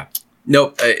 Yeah.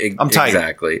 Nope. I'm tight.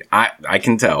 Exactly. I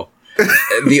can tell.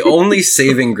 The only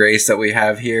saving grace that we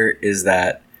have here is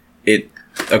that it,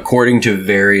 according to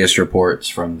various reports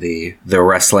from the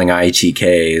wrestling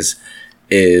ITKs,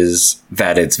 is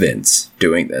that it's Vince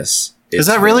doing this. Is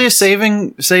that really a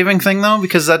saving thing though?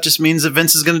 Because that just means that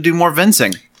Vince is going to do more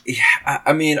Vincing.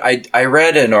 I mean, I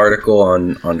read an article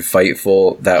on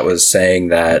Fightful that was saying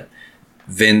that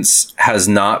Vince has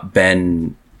not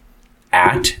been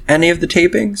at any of the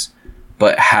tapings,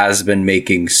 but has been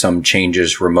making some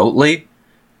changes remotely,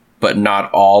 but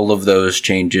not all of those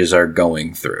changes are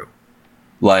going through.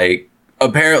 Like,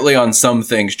 apparently on some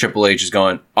things, Triple H is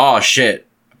going, oh shit,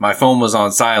 my phone was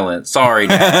on silent. Sorry,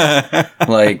 Dad.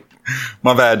 Like,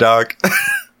 My bad, dog.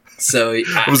 so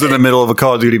I was in the middle of a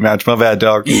Call of Duty match. My bad,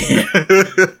 dog.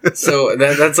 So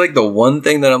that's like the one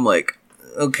thing that I'm like,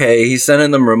 okay, he's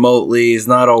sending them remotely. He's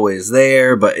not always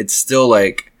there, but it's still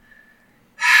like,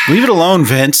 Leave it alone,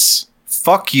 Vince.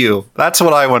 Fuck you. That's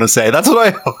what I want to say. That's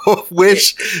what I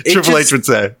wish It Triple just- H would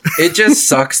say. it just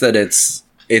sucks that it's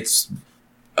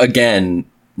again,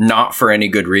 not for any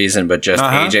good reason, but just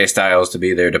AJ Styles to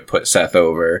be there to put Seth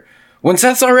over when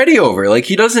Seth's already over. Like,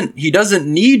 he doesn't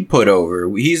need put over.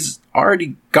 He's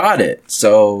already got it.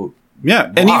 So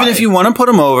Yeah. And Why? even if you want to put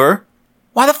him over,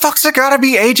 why the fuck's it gotta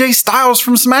be AJ Styles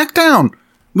from SmackDown?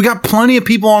 We got plenty of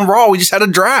people on Raw. We just had a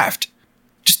draft.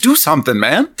 Just do something,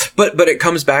 man. But it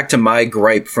comes back to my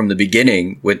gripe from the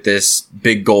beginning with this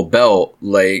big gold belt.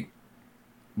 Like,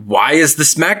 why is the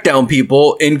SmackDown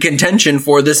people in contention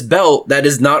for this belt that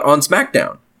is not on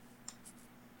SmackDown?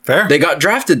 Fair. They got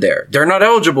drafted there. They're not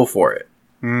eligible for it.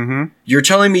 Mm-hmm. You're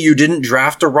telling me you didn't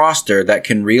draft a roster that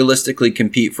can realistically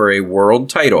compete for a world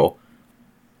title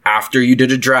after you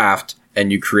did a draft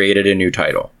and you created a new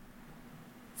title.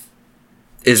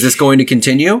 Is this going to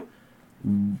continue?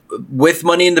 With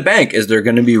Money in the Bank, is there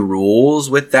going to be rules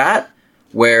with that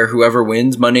where whoever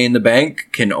wins Money in the Bank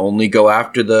can only go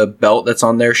after the belt that's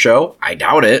on their show? I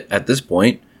doubt it at this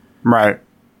point. Right.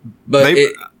 But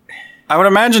I would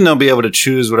imagine they'll be able to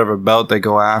choose whatever belt they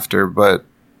go after, but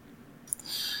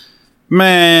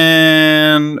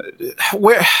man,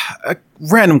 where a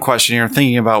random question here,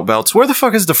 thinking about belts. Where the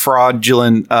fuck is the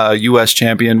fraudulent US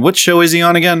champion? What show is he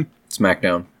on again?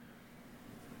 SmackDown.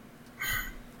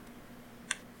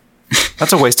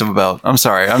 That's a waste of a belt. I'm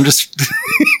sorry. I'm just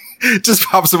just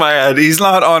pops in my head. He's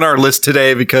not on our list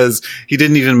today because he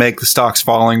didn't even make the stocks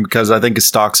falling because I think his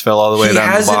stocks fell all the way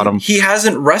down to the bottom. He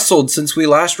hasn't wrestled since we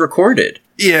last recorded.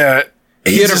 Yeah.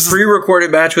 He had a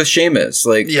pre-recorded match with Sheamus.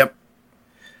 Like, Yep.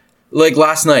 like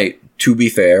last night, to be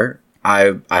fair,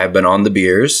 I have been on the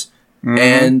beers,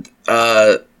 and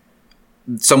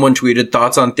someone tweeted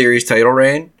thoughts on Theory's title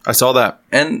reign, I saw that.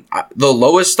 and the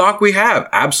lowest stock we have,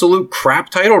 absolute crap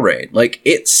title reign. Like,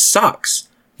 it sucks.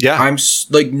 Yeah.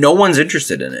 Like, no one's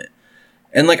interested in it.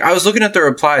 And like, I was looking at the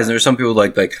replies, and there's some people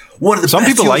like one of the Some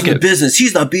best people heels like in the it. business.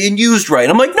 He's not being used right.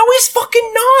 I'm like, no, he's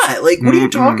fucking not. Like, what are you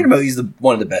talking about? He's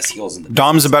one of the best heels in the business.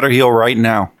 Dom's a better heel right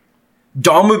now.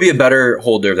 Dom would be a better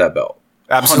holder of that belt.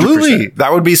 Absolutely. 100%.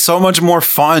 That would be so much more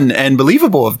fun and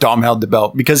believable if Dom held the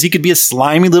belt because he could be a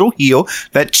slimy little heel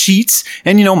that cheats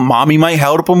and, you know, mommy might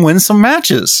help him win some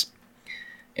matches.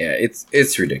 Yeah,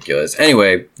 it's ridiculous.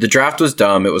 Anyway, the draft was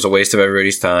dumb. It was a waste of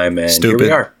everybody's time, and Stupid. here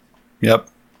we are. Yep.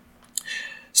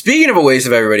 Speaking of a waste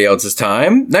of everybody else's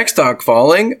time, next stock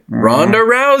falling, Ronda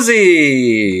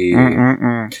Rousey.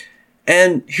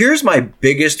 And here's my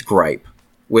biggest gripe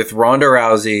with Ronda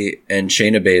Rousey and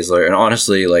Shayna Baszler, and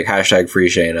honestly, like, hashtag free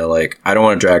Shayna. Like, I don't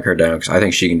want to drag her down because I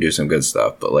think she can do some good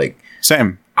stuff, but like,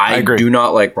 Same. I agree. do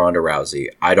not like Ronda Rousey.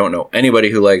 I don't know anybody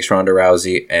who likes Ronda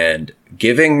Rousey, and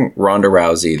giving Ronda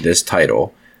Rousey this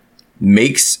title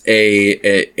makes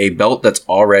a belt that's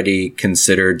already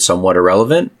considered somewhat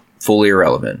irrelevant fully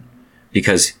irrelevant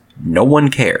because no one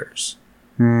cares.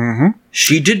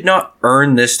 She did not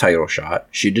earn this title shot.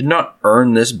 She did not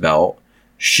earn this belt.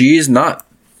 She's not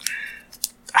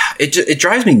it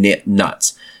drives me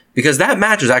nuts because that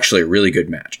match was actually a really good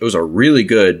match. It was a really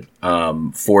good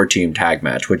 4-team tag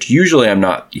match, which usually I'm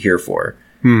not here for.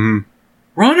 Mm-hmm.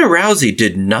 Ronda Rousey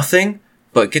did nothing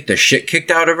but get the shit kicked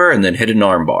out of her and then hit an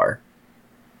armbar.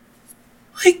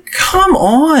 Like, come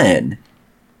on.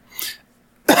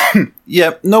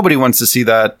 Yeah, nobody wants to see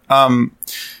that.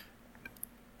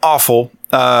 Awful.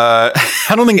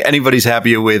 I don't think anybody's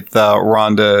happy with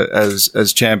Ronda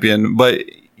as champion, but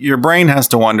your brain has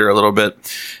to wonder a little bit.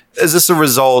 Is this a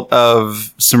result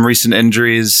of some recent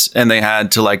injuries and they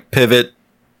had to like pivot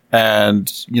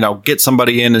and, get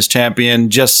somebody in as champion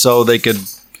just so they could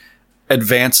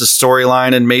advance a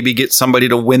storyline and maybe get somebody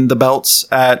to win the belts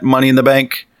at Money in the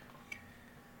Bank?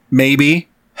 Maybe.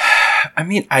 I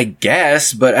mean, I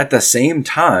guess, but at the same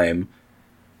time,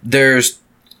 there's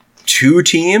 2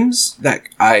 teams that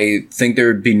I think there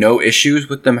would be no issues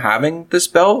with them having this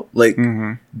belt. Like,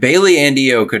 Bayley and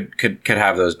Io could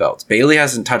have those belts. Bayley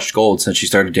hasn't touched gold since she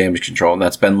started Damage Control, and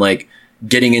that's been like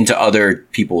getting into other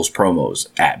people's promos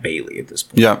at Bayley at this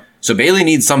point. Yeah. So Bayley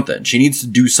needs something. She needs to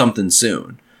do something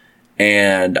soon.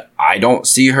 And I don't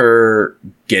see her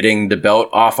getting the belt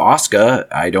off Asuka.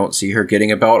 I don't see her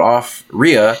getting a belt off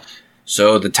Rhea.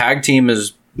 So the tag team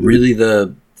is really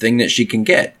the thing that she can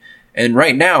get. And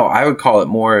right now, I would call it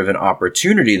more of an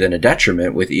opportunity than a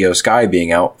detriment with Io Sky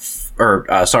being out,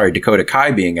 Dakota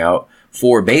Kai being out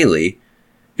for Bayley,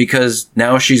 because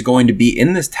now she's going to be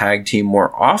in this tag team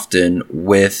more often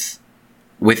with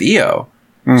Io.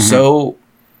 Mm-hmm. So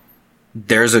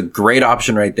there's a great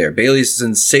option right there. Bayley's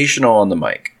sensational on the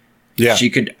mic. Yeah. She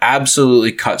could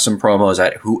absolutely cut some promos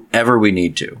at whoever we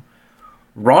need to.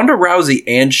 Ronda Rousey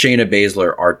and Shayna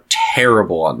Baszler are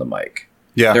terrible on the mic.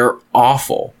 Yeah. They're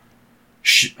awful.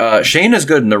 Shayna's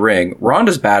good in the ring.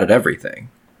 Ronda's bad at everything.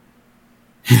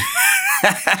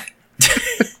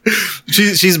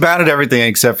 She's bad at everything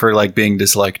except for like being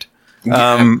disliked.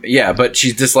 Yeah, but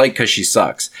she's disliked because she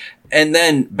sucks. And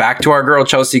then back to our girl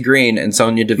Chelsea Green and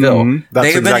Sonya Deville. Mm-hmm.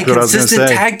 They have exactly been a consistent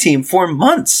tag team for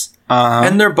months.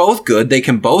 And they're both good. They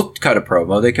can both cut a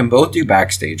promo. They can both do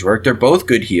backstage work. They're both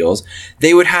good heels.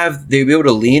 They'd be able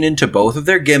to lean into both of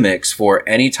their gimmicks for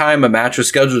any time a match was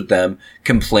scheduled with them,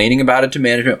 complaining about it to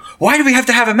management. Why do we have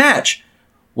to have a match?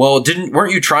 Well,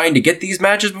 weren't you trying to get these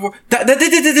matches before?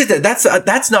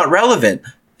 That's not relevant.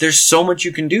 There's so much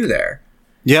you can do there.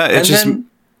 Yeah, it's just...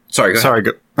 Sorry, go ahead. Sorry,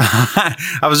 go.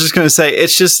 I was just going to say,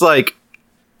 it's just like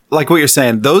what you're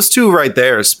saying. Those two right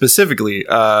there specifically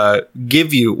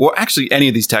give you, well, actually any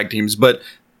of these tag teams, but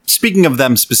speaking of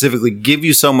them specifically, give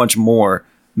you so much more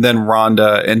than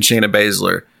Ronda and Shayna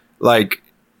Baszler. Like,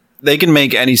 they can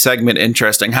make any segment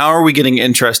interesting. How are we getting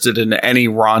interested in any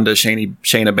Ronda Shayna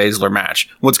Baszler match?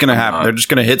 What's going to happen? They're just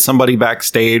going to hit somebody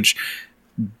backstage,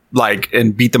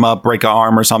 and beat them up, break an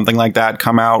arm or something like that,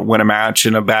 come out, win a match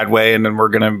in a bad way, and then we're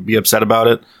going to be upset about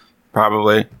it?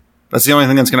 Probably. That's the only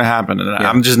thing that's going to happen, and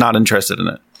I'm just not interested in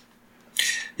it.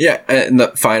 Yeah, and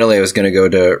finally I was going to go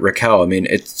to Raquel. I mean,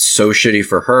 it's so shitty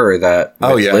for her that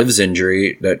with Liv's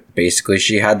injury, that basically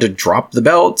she had to drop the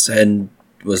belts and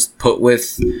was put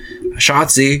with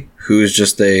Shotzi, who's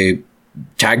just a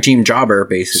tag team jobber,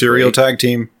 basically. Serial tag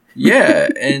team. Yeah,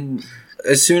 and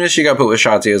as soon as she got put with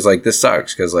Shotzi, I was like, this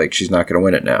sucks, because she's not going to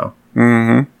win it now.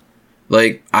 Mm-hmm.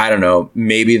 I don't know,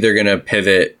 maybe they're going to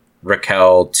pivot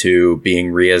Raquel to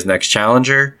being Rhea's next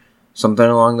challenger, something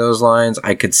along those lines.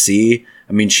 I could see.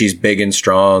 I mean, she's big and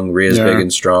strong. Rhea's big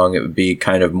and strong. It would be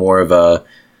kind of more of a...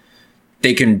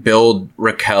 They can build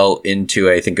Raquel into,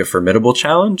 I think, a formidable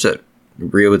challenge that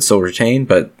Rhea would still retain,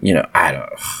 but, I don't...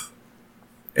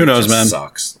 Who knows, man?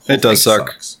 Sucks. It does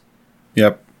suck. Sucks.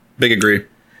 Yep. Big agree.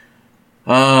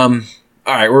 All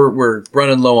right, we're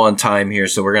running low on time here,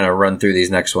 so we're going to run through these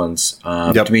next ones.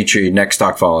 Dimitri, next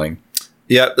stock falling.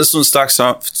 Yeah, this one's stock. Was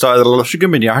that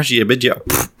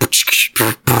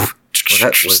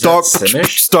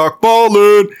Simish? Stock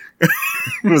balling.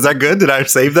 Was that good? Did I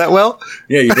save that well?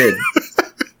 Yeah, you did.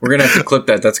 We're going to have to clip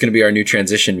that. That's going to be our new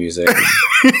transition music.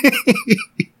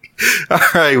 All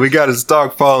right, we got a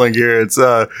stock falling here. It's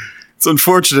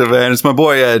unfortunate, man. It's my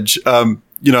boy Edge.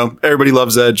 Everybody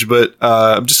loves Edge, but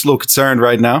I'm just a little concerned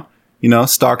right now.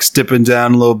 Stock's dipping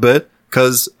down a little bit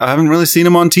because I haven't really seen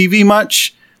him on TV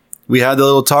much. We had the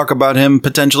little talk about him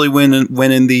potentially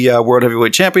winning the World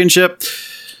Heavyweight Championship.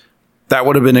 That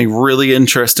would have been a really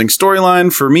interesting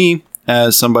storyline for me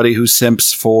as somebody who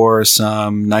simps for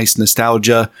some nice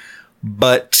nostalgia,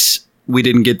 but we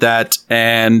didn't get that,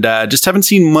 and just haven't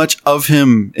seen much of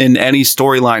him in any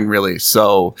storyline really.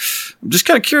 So I'm just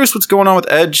kind of curious what's going on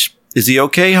with Edge. Is he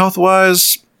okay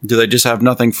health-wise? Do they just have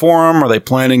nothing for him? Are they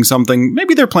planning something?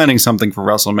 Maybe they're planning something for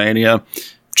WrestleMania.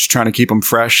 just trying to keep him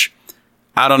fresh.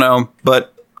 I don't know,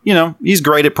 but you know, he's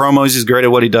great at promos. He's great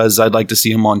at what he does. I'd like to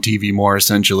see him on TV more,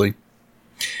 essentially.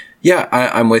 Yeah,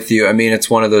 I'm with you. I mean, it's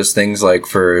one of those things like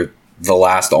for the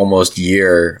last almost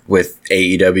year with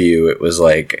AEW, it was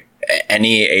like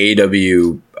any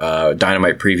AEW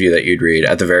Dynamite preview that you'd read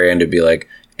at the very end, it'd be like,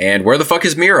 and where the fuck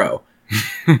is Miro?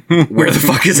 Where the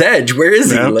fuck is Edge? Where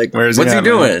is he? Like, what's he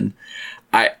doing?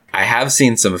 I have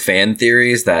seen some fan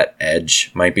theories that Edge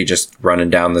might be just running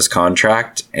down this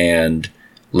contract and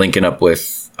linking up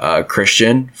with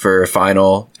Christian for a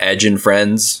final Edge and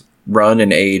Friends run in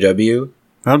AEW.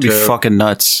 That would be fucking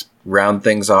nuts. Round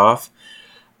things off.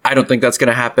 I don't think that's going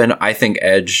to happen. I think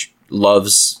Edge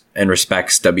loves and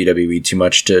respects WWE too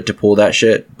much to pull that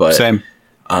shit. But same.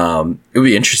 It would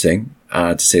be interesting,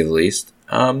 to say the least.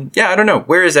 Yeah, I don't know.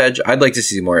 Where is Edge? I'd like to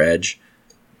see more Edge.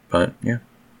 But yeah,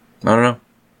 I don't know.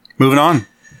 Moving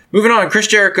on. Chris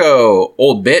Jericho,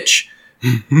 old bitch.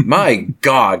 My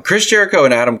God. Chris Jericho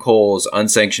and Adam Cole's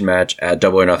unsanctioned match at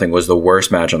Double or Nothing was the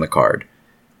worst match on the card.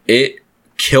 It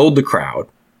killed the crowd.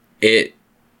 It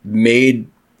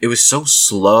was so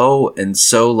slow and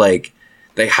so like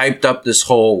they hyped up this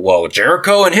whole, well,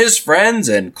 Jericho and his friends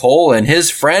and Cole and his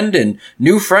friend and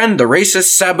new friend, the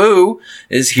racist Sabu,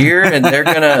 is here and they're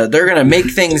gonna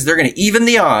make things, they're gonna even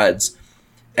the odds.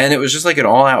 And it was just like an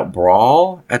all-out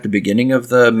brawl at the beginning of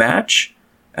the match.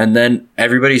 And then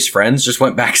everybody's friends just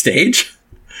went backstage.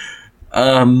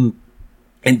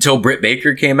 Until Britt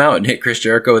Baker came out and hit Chris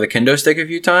Jericho with a kendo stick a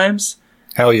few times.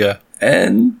 Hell yeah.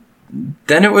 And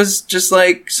then it was just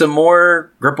like some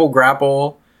more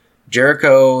grapple.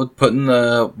 Jericho putting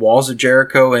the Walls of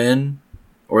Jericho in.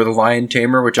 Or the Lion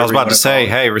Tamer, which I was about to say,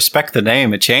 hey, respect the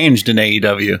name. It changed in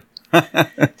AEW.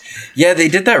 Yeah, they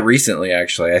did that recently,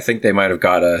 actually. I think they might have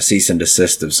got a cease and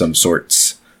desist of some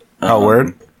sorts.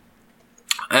 Word?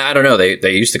 I don't know.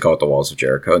 They used to call it the Walls of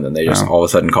Jericho, and then they just all of a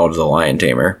sudden called it the Lion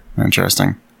Tamer.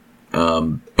 Interesting.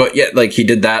 But yeah, like he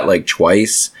did that like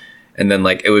twice, and then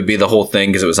like it would be the whole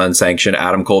thing because it was unsanctioned.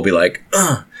 Adam Cole would be like,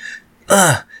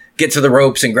 get to the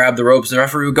ropes and grab the ropes. The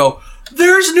referee would go,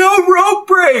 "There's no rope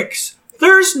breaks.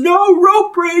 There's no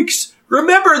rope breaks.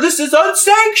 Remember, this is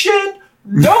unsanctioned.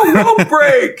 No rope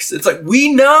breaks." It's like,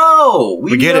 we know.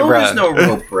 We get know it, there's no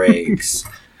rope breaks.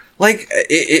 Like,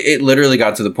 it literally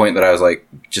got to the point that I was like,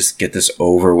 just get this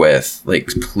over with. Like,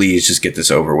 please just get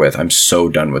this over with. I'm so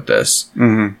done with this.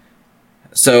 Mm-hmm.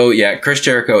 So, yeah, Chris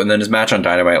Jericho, and then his match on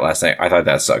Dynamite last night, I thought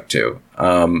that sucked, too.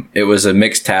 It was a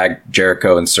mixed tag,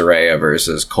 Jericho and Saraya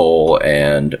versus Cole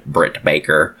and Britt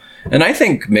Baker. And I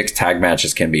think mixed tag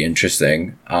matches can be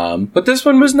interesting. But this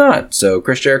one was not. So,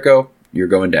 Chris Jericho, you're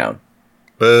going down.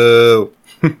 Boo.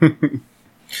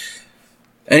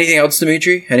 Anything else,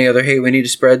 Dimitri? Any other hate we need to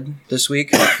spread this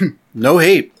week? No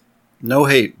hate. No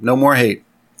hate. No more hate.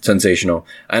 Sensational.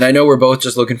 And I know we're both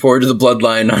just looking forward to the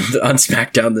Bloodline on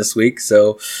SmackDown this week.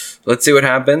 So let's see what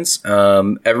happens.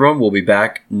 Everyone will be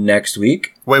back next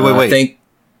week. Wait.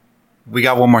 We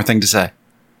got one more thing to say.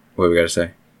 What do we got to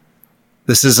say?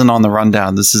 This isn't on the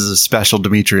rundown. This is a special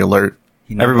Dimitri alert.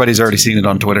 Everybody's already seen it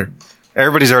on Twitter.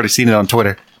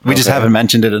 We just haven't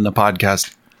mentioned it in the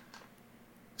podcast.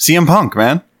 CM Punk,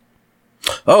 man.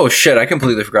 Oh, shit. I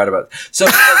completely forgot about it. So,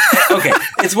 okay.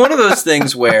 It's one of those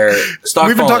things where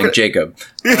stock falling, Jacob.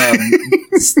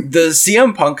 The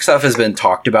CM Punk stuff has been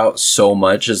talked about so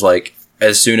much as like,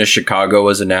 as soon as Chicago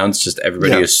was announced, just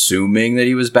everybody assuming that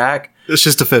he was back. It's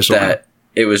just official. That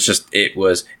it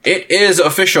is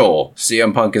official.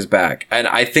 CM Punk is back. And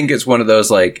I think it's one of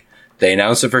those like, they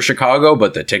announced it for Chicago,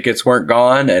 but the tickets weren't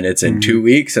gone and it's in 2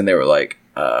 weeks. And they were like,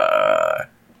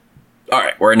 all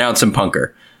right, we're announcing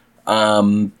Punker.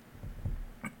 I'm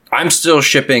still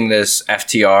shipping this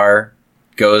FTR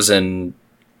goes and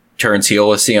turns heel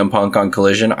with CM Punk on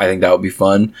Collision. I think that would be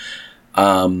fun.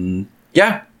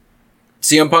 Yeah.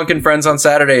 CM Punk and friends on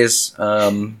Saturdays.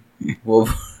 The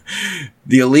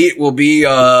Elite will be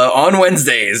on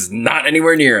Wednesdays, not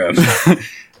anywhere near them.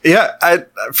 Yeah,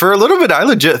 for a little bit, I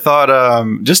legit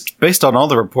thought, just based on all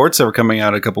the reports that were coming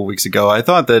out a couple weeks ago, I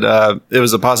thought that it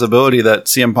was a possibility that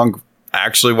CM Punk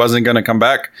actually wasn't going to come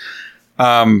back.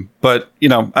 But, you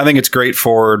know, I think it's great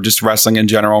for just wrestling in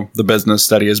general, the business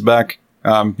that he is back.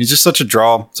 He's just such a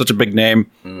draw, such a big name.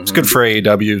 Mm-hmm. It's good for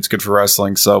AEW. It's good for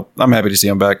wrestling. So I'm happy to see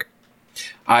him back.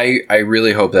 I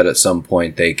really hope that at some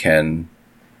point they can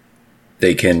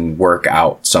work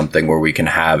out something where we can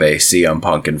have a CM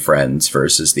Punk and friends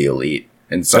versus the Elite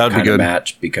in some kind of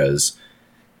match, because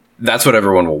that's what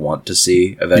everyone will want to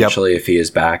see eventually if he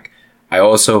is back. I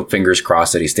also fingers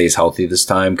crossed that he stays healthy this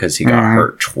time because he got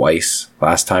hurt twice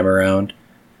last time around.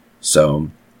 So,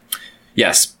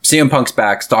 yes, CM Punk's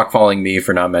back. Stock falling me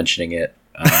for not mentioning it.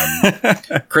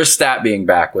 Chris Stat being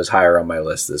back was higher on my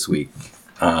list this week.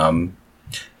 CM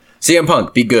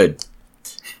Punk, be good.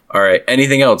 All right.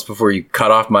 Anything else before you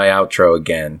cut off my outro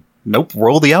again? Nope.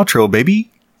 Roll the outro,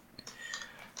 baby.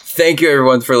 Thank you,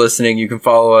 everyone, for listening. You can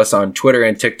follow us on Twitter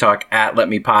and TikTok at Let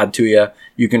Me Pod To Ya.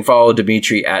 You can follow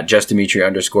Dimitri at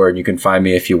JustDimitri_, and you can find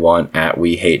me if you want at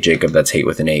We Hate Jacob. That's hate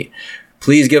with an 8.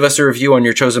 Please give us a review on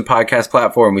your chosen podcast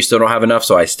platform. We still don't have enough,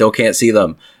 so I still can't see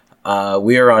them.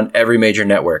 We are on every major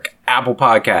network: Apple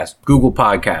Podcasts, Google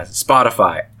Podcasts,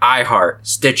 Spotify, iHeart,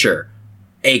 Stitcher,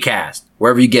 Acast,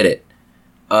 wherever you get it.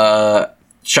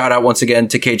 Shout out once again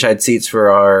to Cage Side Seats for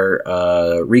our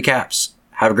recaps.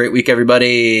 Have a great week,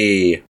 everybody.